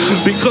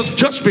 because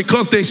just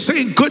because they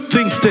say good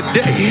things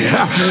today,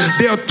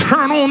 they'll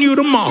turn on you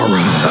tomorrow.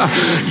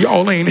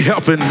 Y'all ain't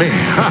helping me.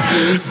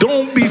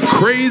 Don't be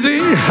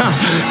crazy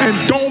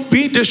and don't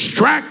be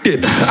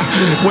distracted.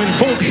 When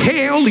folk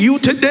hail you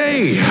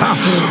today,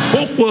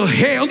 folk will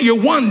hail you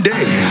one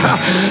day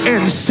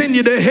and send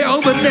you to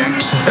hell the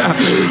next.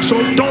 So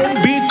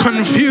don't be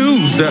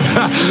confused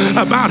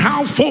about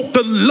how folk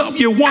will love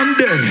you one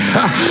day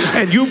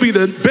and you'll be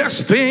the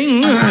best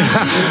thing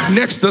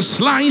next to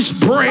sliced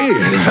bread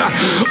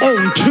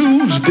on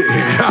Tuesday,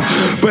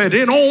 but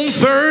then on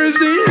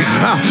Thursday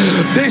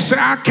they say,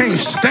 I can't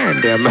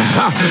stand him.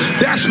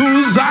 That's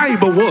who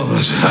Ziba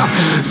was.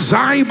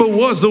 Ziba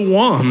was the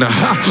one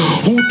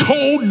who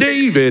told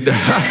David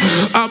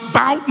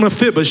about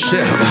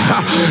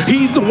Mephibosheth.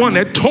 He's the one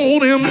that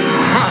told him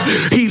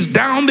he's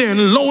down there in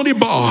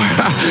Lodebar.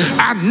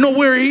 I know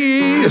where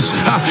he is,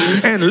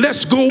 and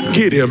let's go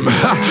get him.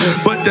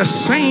 But the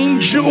same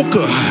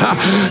joker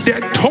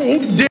that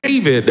told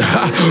David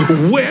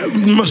where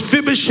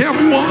Mephibosheth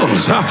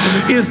was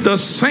is the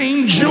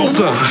same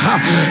joker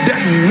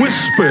that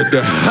whispered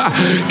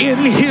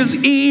in his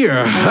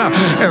ear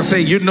and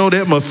say, you know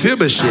that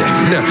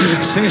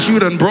Mephibosheth, since you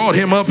done brought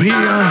him up here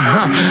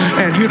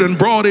and you done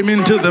brought him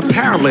into the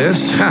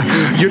palace,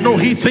 you know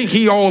he think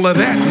he all of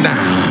that now.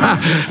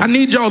 I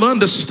need y'all to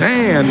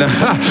understand,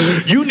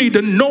 you need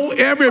to know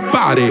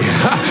everybody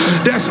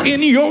that's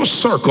in your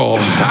circle.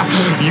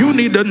 You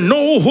need to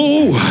know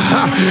who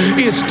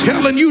is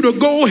telling you to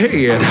go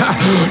ahead.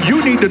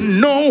 You need to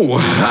know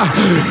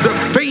the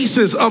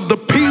faces of the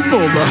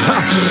people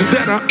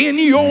that are in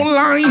your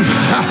life,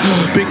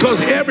 because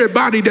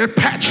everybody that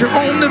pat you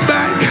on the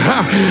back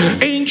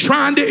ain't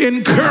trying to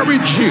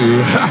encourage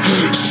you.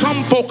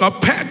 Some folk are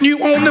patting you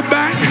on the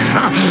back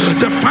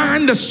to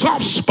find the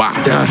soft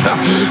spot.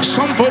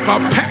 Some folk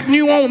are patting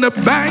you on the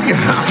back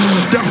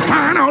to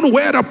find out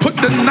where to put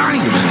the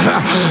knife.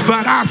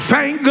 But I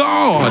thank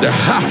God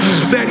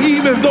that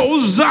even though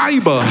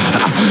Ziba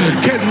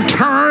can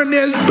turn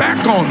his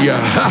back on you,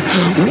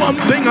 one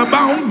thing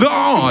about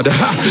God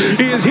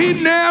is he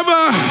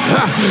never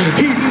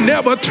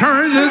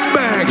turns his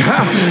back.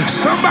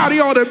 Somebody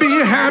ought to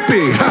be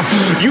happy.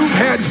 You've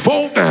had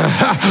folk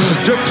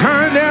to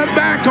turn their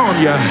back on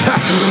you.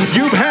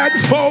 You've had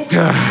folk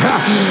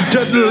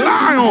to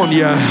lie on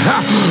you.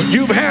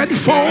 You've had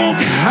folk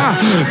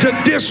to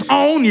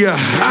disown you.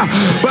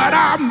 But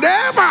I've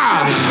never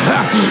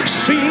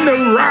seen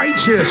the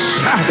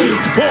righteous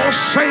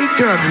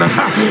forsaken,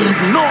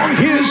 nor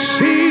his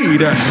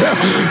seed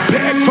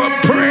beg for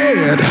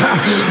bread.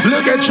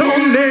 Look at your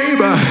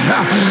neighbor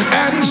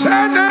and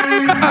say,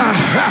 neighbor,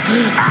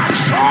 I'm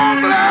so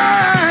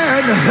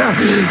glad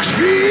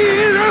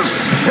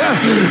Jesus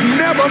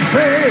never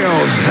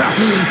fails.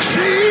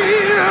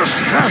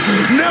 Jesus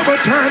never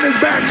turned his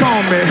back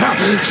on me.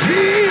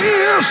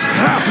 Jesus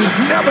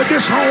never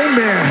disowned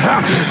me.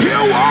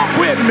 He'll walk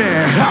with me.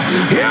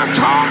 He'll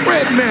talk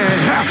with me.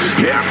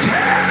 He'll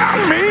tell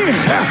me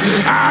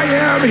I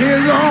am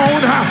his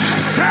own.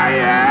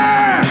 Say it.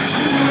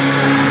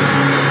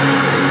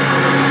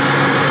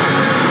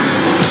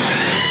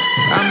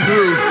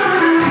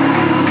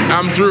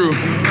 I'm through.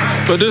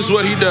 But this is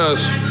what he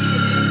does.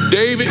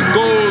 David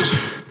goes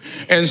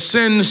and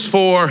sends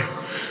for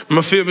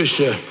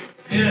Mephibosheth.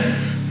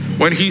 Yes.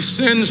 When he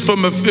sends for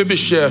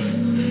Mephibosheth,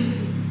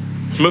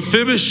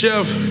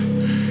 Mephibosheth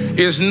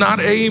is not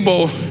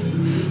able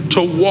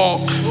to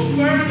walk.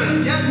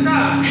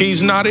 Yes,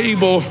 he's not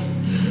able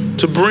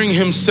to bring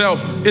himself.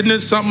 Isn't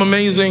it something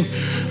amazing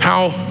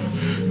how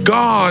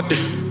God,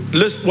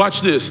 let's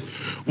watch this.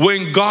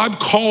 When God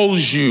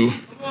calls you,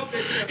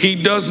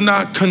 he's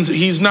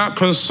not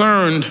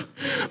concerned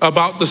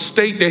about the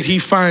state that he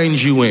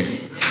finds you in.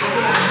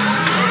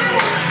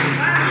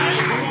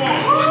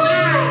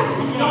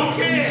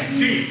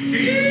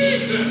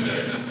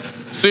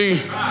 See,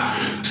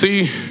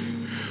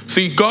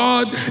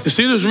 God,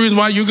 see this reason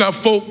why you got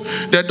folk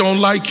that don't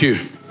like you.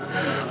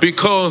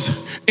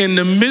 Because in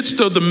the midst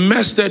of the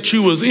mess that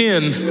you was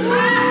in,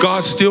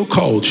 God still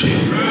called you.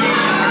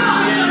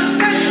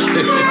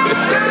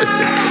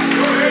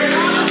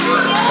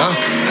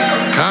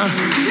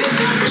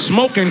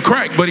 Smoking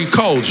crack, but he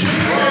called you.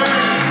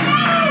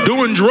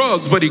 Doing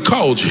drugs, but he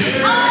called you.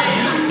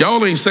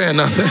 Y'all ain't saying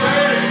nothing.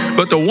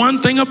 But the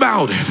one thing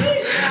about it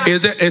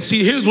is that, and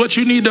see, here's what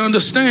you need to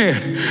understand,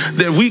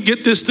 that we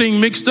get this thing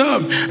mixed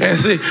up and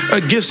say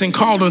gifts and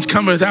callings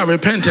come without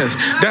repentance.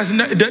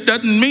 That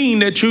doesn't mean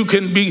that you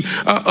can be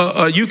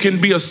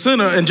a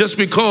sinner, and just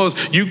because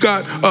you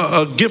got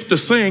a gift of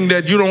sing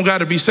that you don't got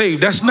to be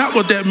saved. That's not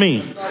what that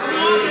means.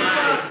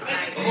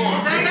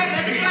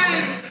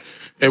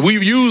 And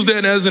we've used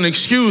that as an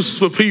excuse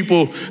for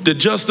people to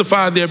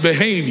justify their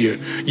behavior.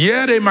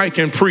 Yeah, they might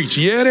can preach.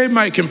 Yeah, they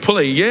might can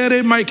play. Yeah,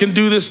 they might can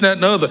do this, that,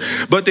 and the other.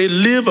 But they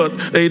live a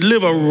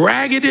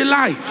raggedy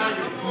life.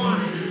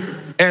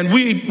 And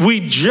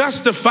we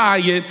justify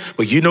it.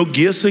 But you know,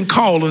 gifts and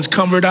callings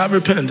come without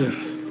repentance.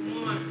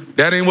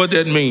 That ain't what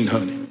that mean,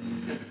 honey.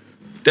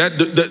 That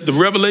the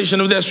revelation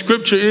of that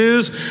scripture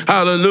is,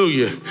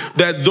 hallelujah,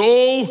 that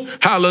though,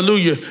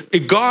 hallelujah,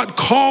 God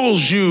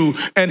calls you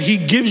and he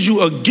gives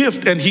you a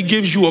gift and he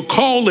gives you a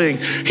calling,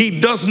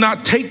 he does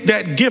not take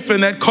that gift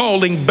and that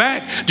calling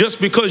back just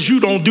because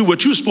you don't do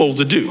what you're supposed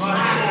to do.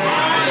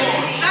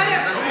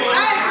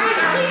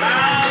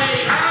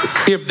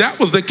 If that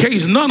was the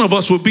case, none of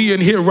us would be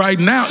in here right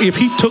now if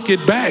he took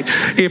it back.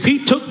 If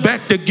he took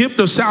back the gift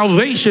of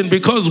salvation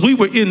because we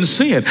were in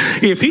sin.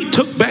 If he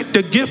took back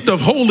the gift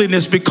of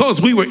holiness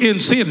because we were in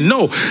sin.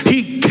 No,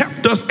 he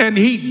kept us and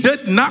he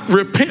did not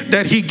repent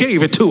that he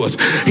gave it to us.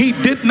 He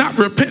did not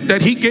repent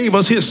that he gave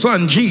us his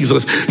son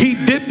Jesus. He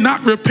did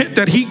not repent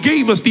that he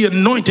gave us the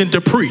anointing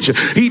to preach.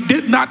 He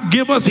did not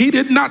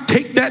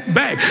take that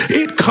back.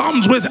 It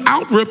comes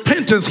without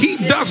repentance. He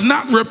does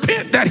not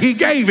repent that he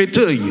gave it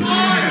to you.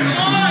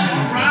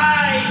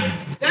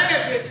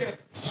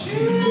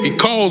 He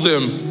calls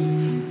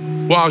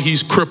him while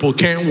he's crippled,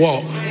 can't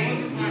walk.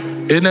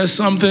 Isn't that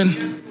something?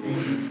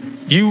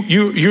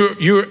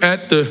 You're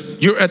at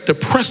the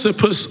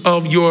precipice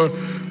of your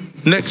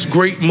next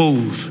great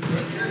move,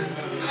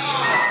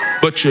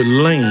 but you're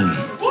lame.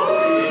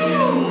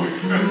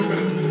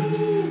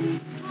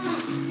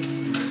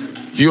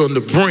 You're on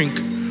the brink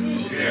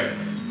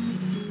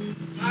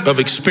of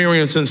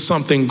experiencing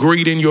something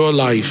great in your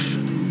life,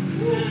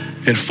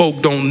 and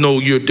folk don't know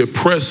you're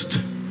depressed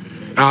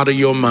out of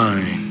your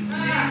mind.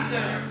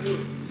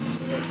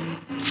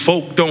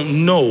 Folk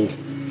don't know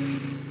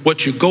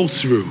what you go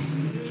through,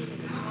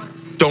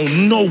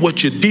 don't know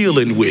what you're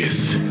dealing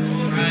with,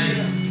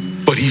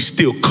 but he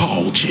still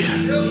called you.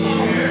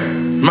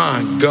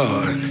 My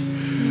God,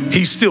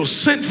 he still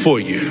sent for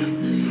you,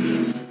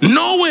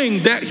 knowing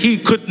that he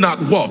could not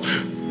walk.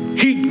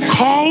 He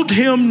called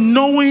him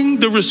knowing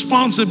the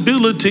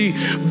responsibility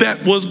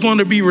that was going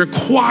to be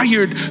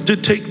required to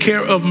take care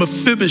of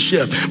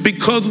Mephibosheth.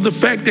 Because of the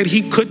fact that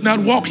he could not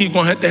walk, he's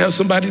going to have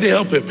somebody to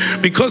help him.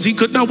 Because he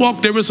could not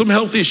walk, there were some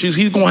health issues.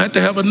 He's going to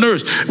have a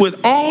nurse. With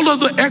all of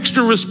the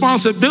extra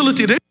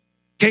responsibility that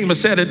came and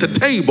sat at the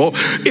table,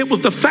 it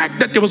was the fact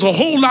that there was a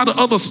whole lot of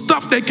other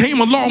stuff that came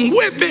along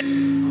with it.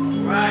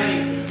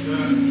 Right.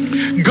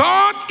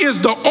 God is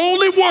the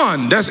only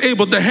one that's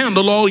able to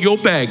handle all your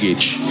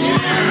baggage.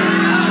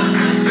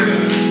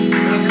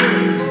 That's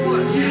it.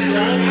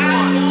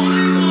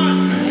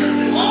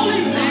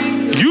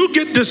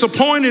 get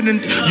disappointed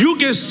and you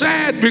get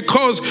sad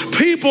because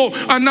people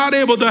are not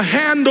able to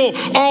handle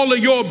all of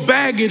your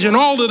baggage and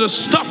all of the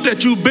stuff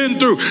that you've been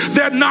through.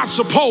 They're not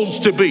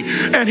supposed to be.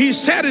 And he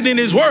said it in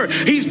his word.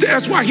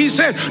 That's why he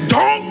said,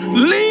 don't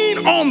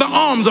lean on the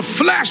arms of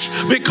flesh,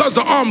 because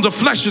the arms of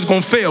flesh is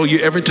going to fail you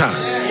every time.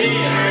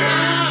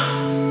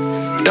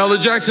 Elder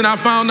Jackson, I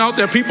found out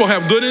that people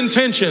have good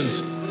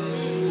intentions.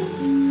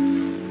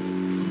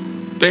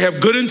 They have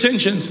good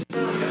intentions.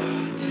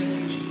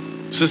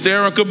 Sister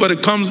Erica, but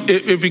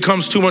it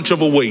becomes too much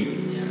of a weight.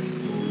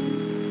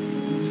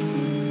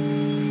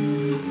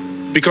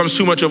 Becomes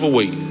too much of a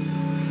weight.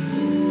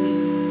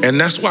 And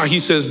that's why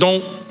he says,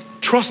 don't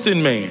trust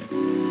in man.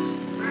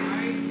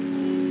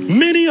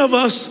 Many of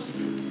us,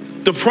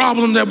 the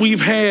problem that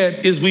we've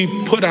had is we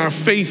put our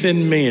faith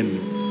in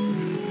men.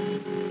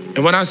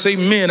 And when I say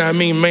men, I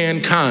mean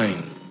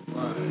mankind.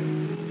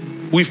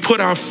 We've put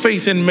our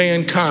faith in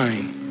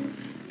mankind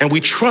and we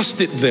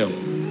trusted them.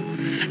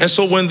 And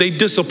so when they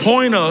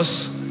disappoint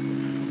us,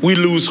 we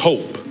lose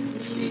hope.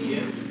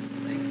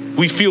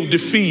 We feel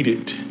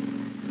defeated.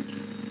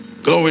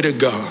 Glory to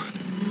God.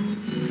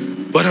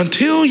 But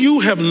until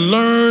you have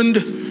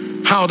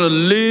learned how to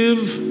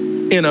live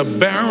in a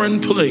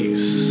barren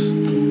place,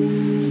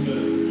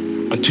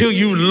 until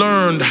you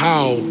learned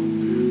how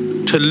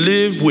to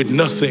live with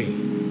nothing,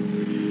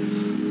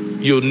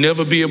 you'll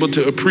never be able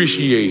to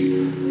appreciate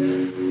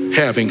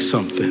having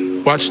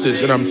something. Watch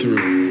this, and I'm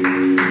through.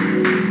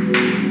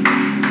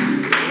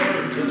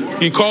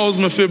 He calls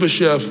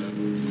Mephibosheth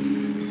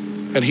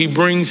and he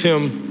brings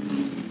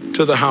him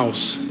to the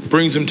house,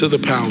 brings him to the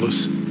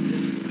palace.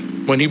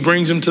 When he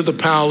brings him to the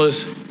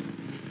palace,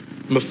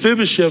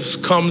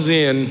 Mephibosheth comes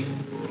in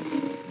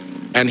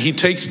and he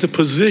takes the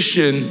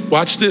position,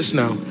 watch this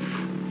now.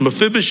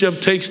 Mephibosheth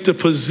takes the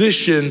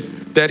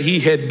position that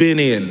he had been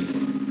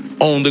in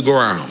on the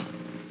ground.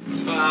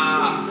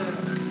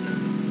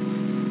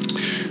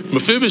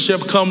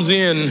 Mephibosheth comes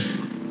in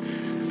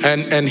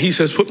and he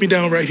says, put me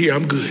down right here.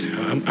 I'm good.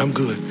 I'm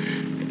good.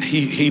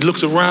 He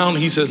looks around.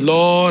 He says,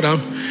 Lord,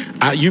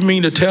 you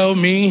mean to tell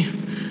me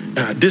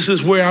this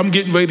is where I'm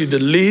getting ready to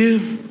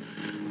live?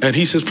 And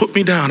he says, put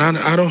me down.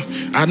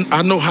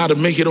 I know how to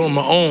make it on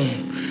my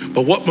own.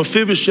 But what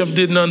Mephibosheth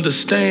didn't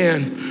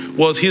understand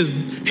was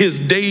his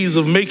days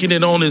of making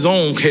it on his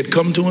own had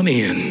come to an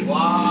end.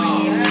 Wow.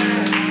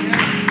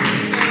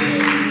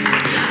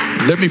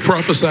 Let me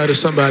prophesy to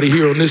somebody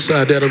here on this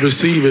side that'll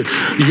receive it.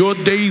 Your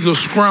days of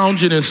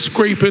scrounging and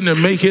scraping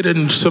and make it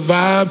and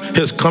survive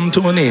has come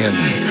to an end.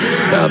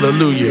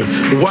 Hallelujah.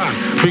 Why?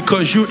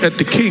 Because you're at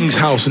the King's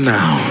house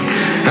now.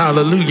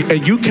 Hallelujah.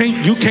 And you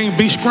can't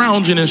be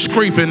scrounging and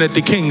scraping at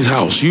the King's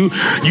house. You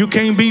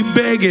can't be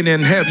begging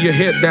and have your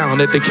head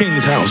down at the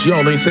King's house.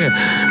 Y'all ain't saying.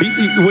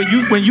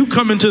 When you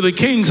come into the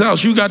King's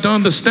house, you got to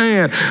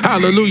understand,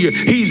 hallelujah,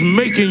 he's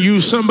making you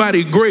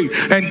somebody great.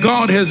 And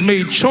God has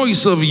made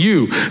choice of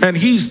you. And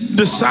he's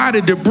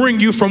decided to bring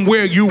you from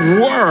where you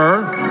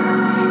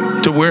were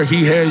to where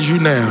he has you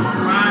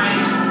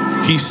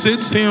now. He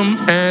sits him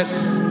at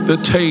the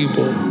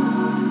table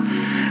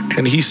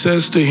and he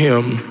says to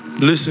him,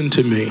 listen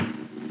to me.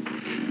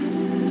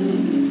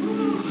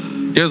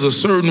 There's a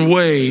certain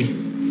way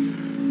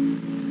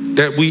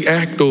that we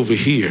act over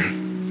here.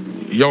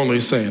 Y'all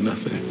ain't saying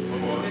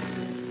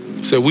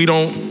nothing. So we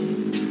don't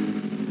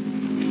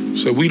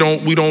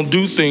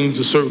do things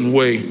a certain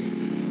way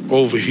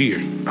over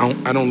here. I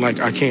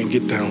can't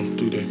get down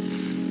through there.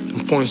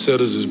 The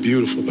poinsettias is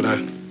beautiful, but I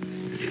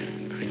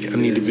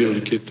need to be able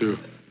to get through.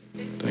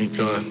 Thank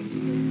God.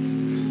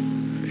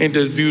 Ain't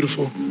that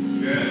beautiful?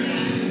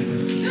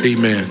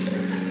 Amen.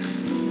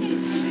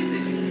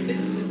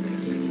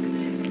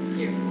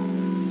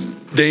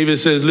 David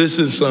says,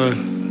 listen,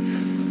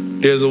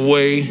 son, there's a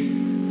way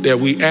that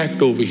we act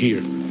over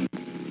here.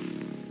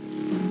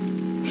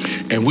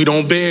 And we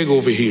don't beg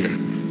over here.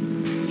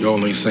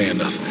 Y'all ain't saying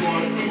nothing.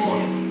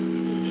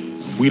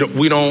 We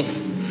don't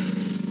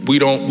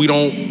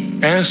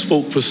ask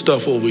folk for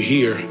stuff over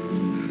here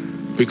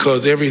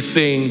because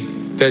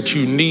everything that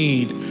you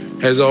need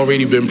has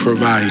already been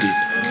provided.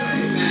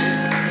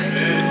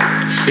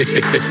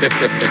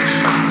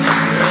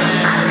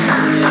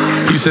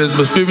 He says,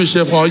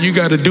 Mephibosheth, all you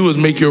got to do is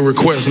make your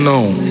request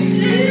known.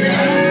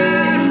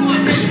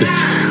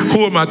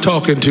 Who am I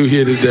talking to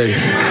here today?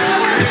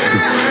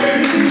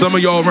 Some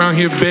of y'all around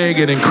here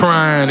begging and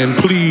crying and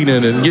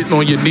pleading and getting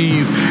on your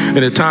knees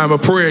in a time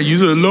of prayer. You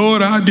say,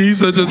 Lord, I need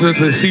such.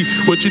 See,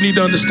 what you need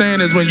to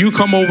understand is when you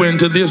come over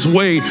into this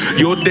way,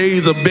 your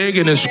days of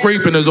begging and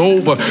scraping is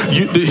over.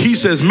 He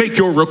says, make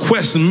your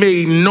request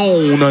made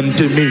known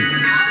unto me.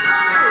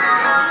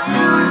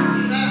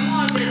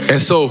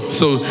 And so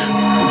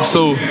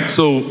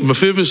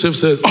Mephibosheth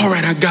says, all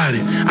right, I got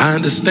it. I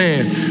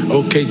understand.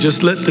 Okay,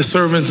 just let the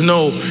servants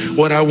know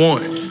what I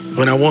want.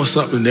 When I want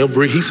something, they'll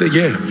bring. He said,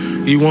 yeah.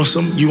 You want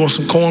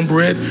some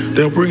cornbread?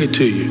 They'll bring it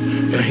to you.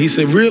 And he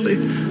said, really?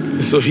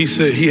 And so he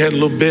said, he had a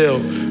little bell.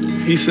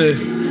 He said,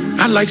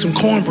 I'd like some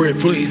cornbread,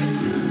 please.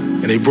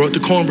 And they brought the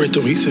cornbread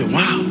to him. He said,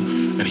 wow.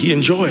 And he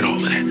enjoyed all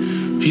of that.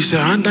 He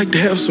said, I'd like to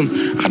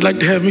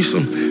have me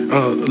some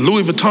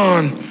Louis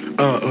Vuitton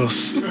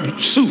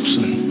suits,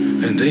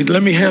 and they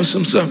let me have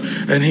some stuff.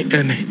 And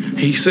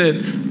he said,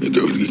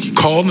 he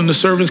called, and the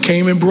servants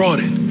came and brought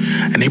it.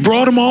 And they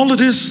brought him all of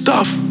this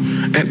stuff.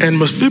 And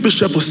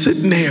Mephibosheth was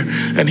sitting there,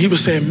 and he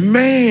was saying,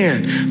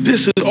 man,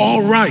 this is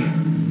all right.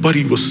 But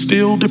he was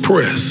still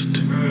depressed.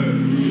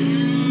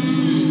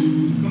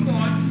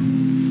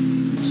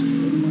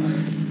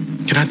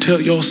 Can I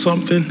tell y'all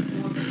something?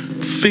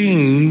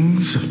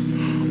 Things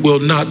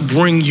will not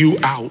bring you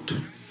out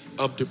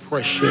of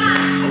depression.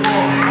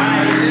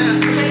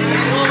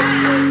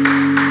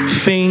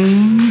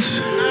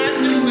 Things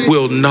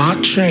will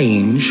not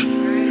change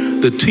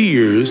the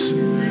tears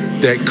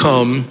that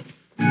come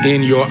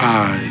in your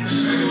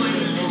eyes.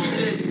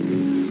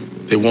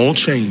 They won't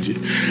change it.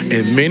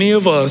 And many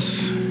of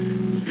us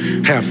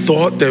have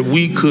thought that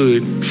we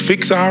could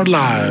fix our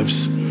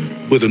lives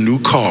with a new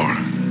car,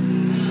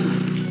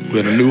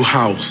 with a new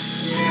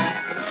house,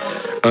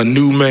 a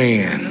new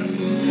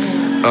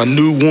man, a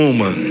new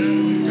woman.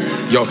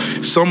 Yo,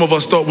 some of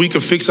us thought we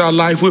could fix our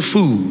life with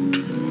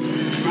food.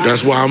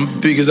 That's why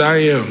I'm big as I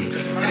am.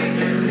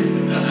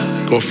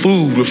 Or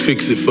food will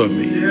fix it for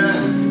me.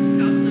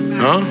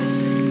 Huh?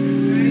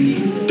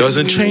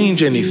 Doesn't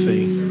change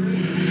anything.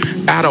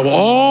 Out of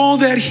all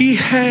that he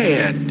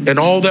had and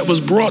all that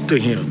was brought to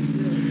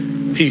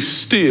him, he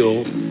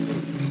still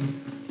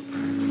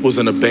was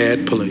in a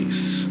bad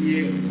place.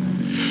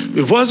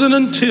 It wasn't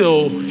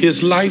until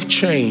his life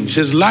changed.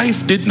 His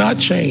life did not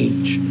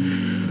change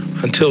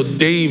until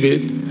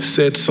David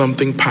said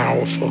something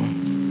powerful.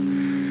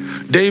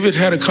 David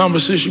had a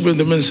conversation with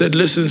him and said,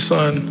 listen,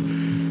 son,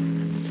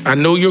 I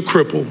know you're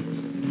crippled.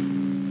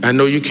 I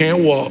know you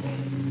can't walk.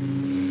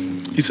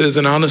 He says,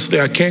 and honestly,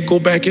 I can't go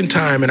back in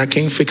time and I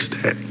can't fix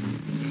that.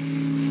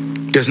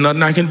 There's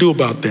nothing I can do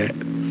about that.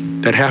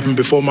 That happened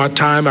before my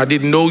time. I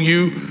didn't know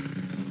you.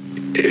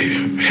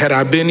 Had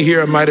I been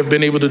here, I might have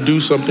been able to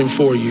do something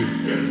for you.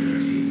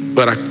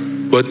 But I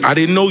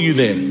didn't know you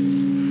then.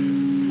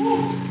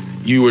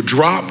 You were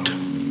dropped.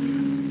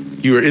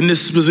 You were in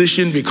this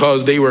position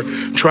because they were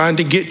trying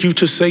to get you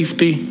to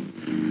safety.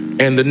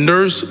 And the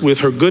nurse, with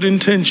her good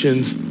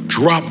intentions,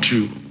 dropped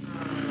you.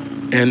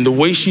 And the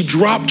way she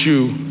dropped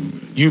you,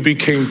 you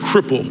became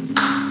crippled.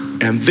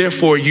 And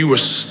therefore, you were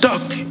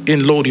stuck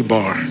in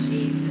Lodebar.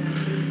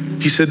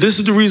 He said, this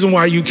is the reason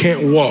why you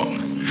can't walk.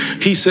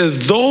 He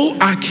says, though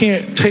I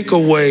can't take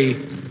away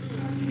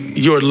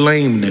your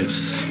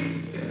lameness,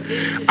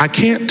 I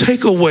can't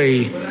take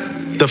away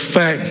the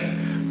fact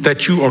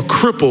that you are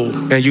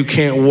crippled and you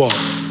can't walk.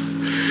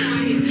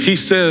 He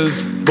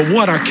says, but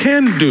what I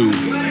can do,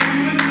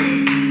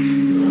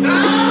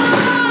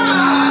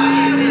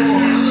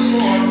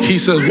 he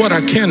says, what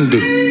I can do,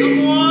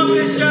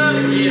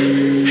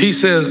 he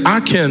says,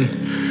 I can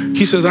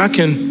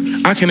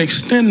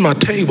extend my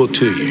table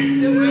to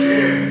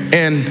you.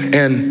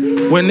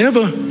 And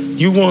whenever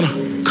you want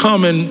to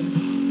come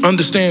and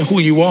understand who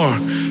you are,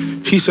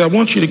 he said, I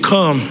want you to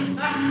come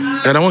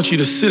and I want you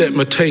to sit at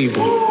my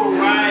table.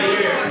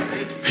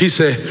 He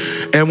said,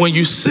 and when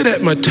you sit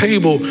at my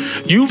table,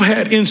 you've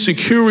had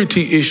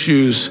insecurity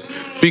issues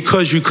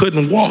because you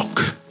couldn't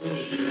walk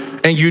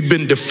and you'd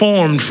been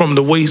deformed from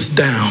the waist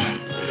down.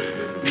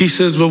 He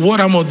says, but what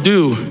I'm gonna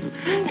do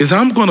is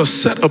I'm gonna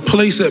set a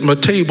place at my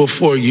table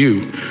for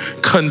you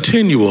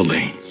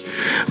continually,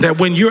 that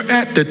when you're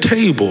at the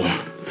table,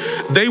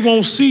 they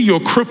won't see your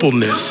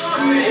crippledness.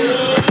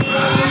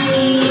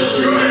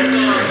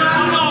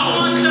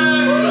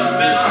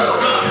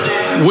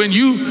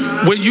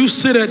 When you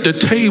sit at the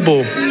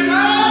table,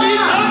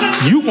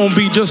 you won't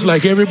be just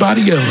like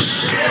everybody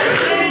else.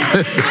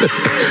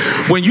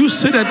 When you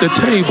sit at the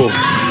table,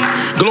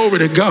 glory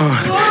to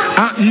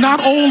God,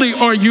 not only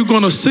are you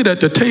going to sit at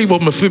the table,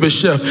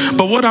 Mephibosheth,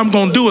 but what I'm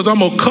going to do is I'm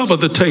going to cover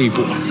the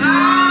table.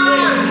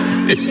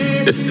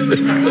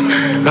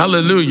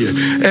 Hallelujah.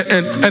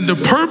 And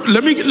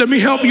let me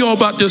help you all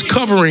about this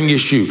covering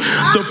issue.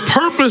 The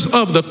purpose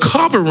of the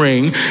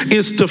covering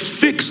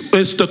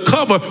is to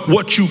cover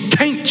what you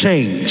can't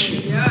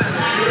change.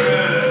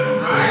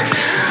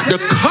 The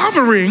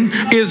covering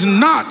is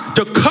not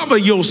to cover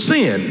your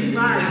sin.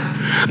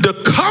 The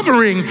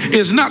covering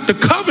is not to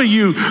cover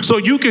you so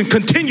you can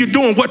continue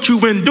doing what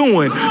you've been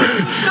doing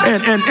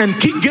and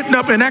keep getting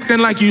up and acting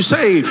like you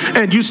saved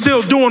and you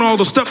still doing all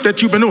the stuff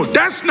that you've been doing.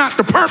 That's not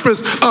the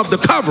purpose of the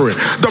covering.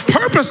 The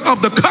purpose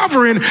of the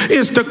covering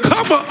is to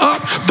cover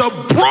up the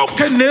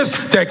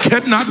brokenness that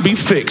cannot be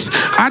fixed.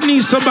 I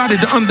need somebody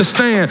to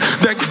understand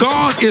that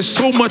God is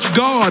so much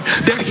God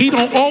that he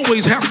don't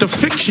always have to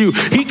fix you.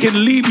 He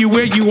can leave you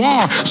where you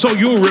are so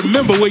you'll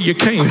remember where you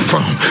came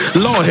from.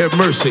 Lord have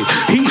mercy.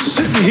 He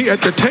sitting here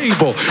at the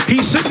table.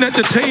 He's sitting at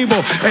the table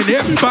and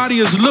everybody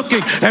is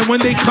looking. And when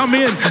they come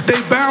in, they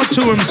bow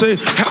to him and say,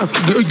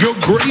 your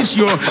grace,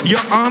 your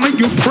honor,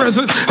 your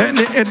presence. And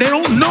they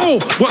don't know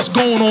what's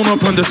going on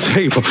up under the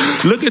table.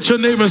 Look at your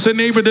neighbor and say,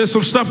 neighbor, there's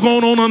some stuff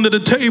going on under the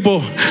table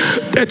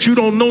that you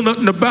don't know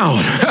nothing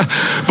about.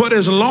 But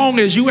as long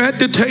as you at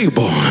the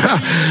table,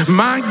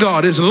 my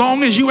God, as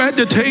long as you at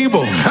the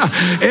table,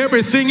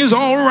 everything is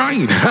all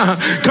right.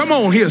 Come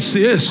on here,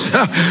 sis.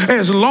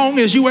 As long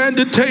as you at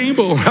the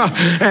table,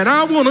 and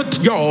I want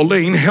to, y'all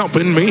ain't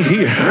helping me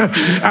here.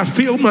 I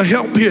feel my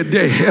help here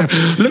today.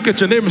 Look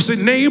at your neighbor and say,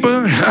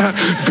 neighbor,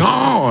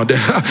 God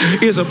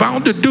is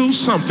about to do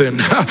something,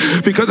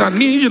 because I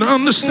need you to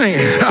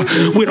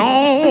understand, with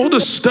all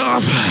the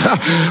stuff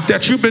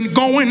that you've been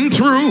going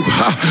through,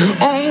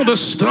 all the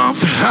stuff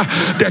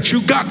that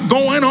you got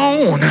going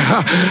on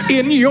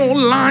in your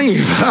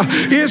life,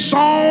 it's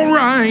all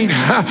right,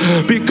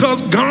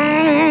 because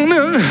God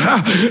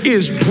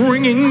is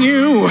bringing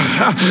you.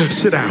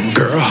 Sit down,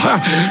 girl.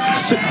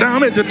 Sit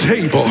down at the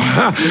table.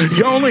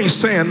 Y'all ain't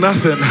saying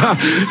nothing,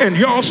 and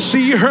y'all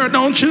see her,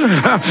 don't you?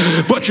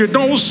 But you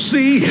don't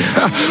see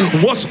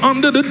what's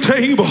under the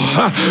table.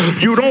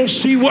 You don't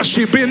see what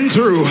she been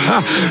through.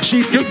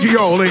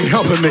 Y'all ain't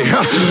helping me.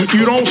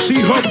 You don't see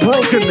her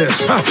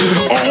brokenness.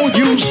 All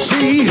you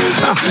see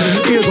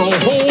is a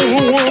whole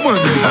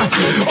woman.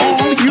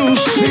 All you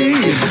see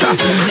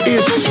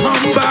is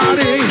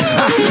somebody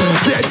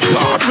that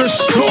God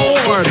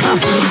restored.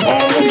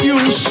 All you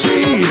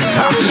see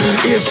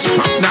is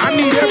something. I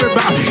need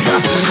everybody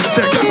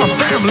that got a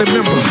family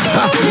member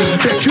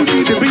that you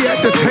need to be at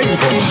the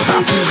table.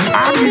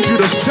 I need you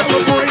to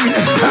celebrate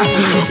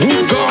who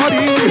God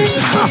is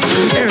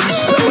and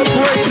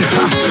celebrate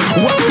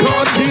what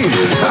God did,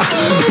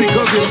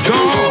 because if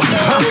God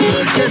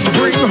can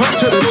bring her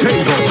to the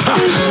table,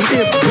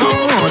 if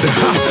God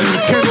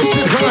can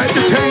sit her at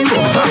the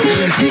table,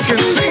 he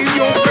can save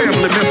your family.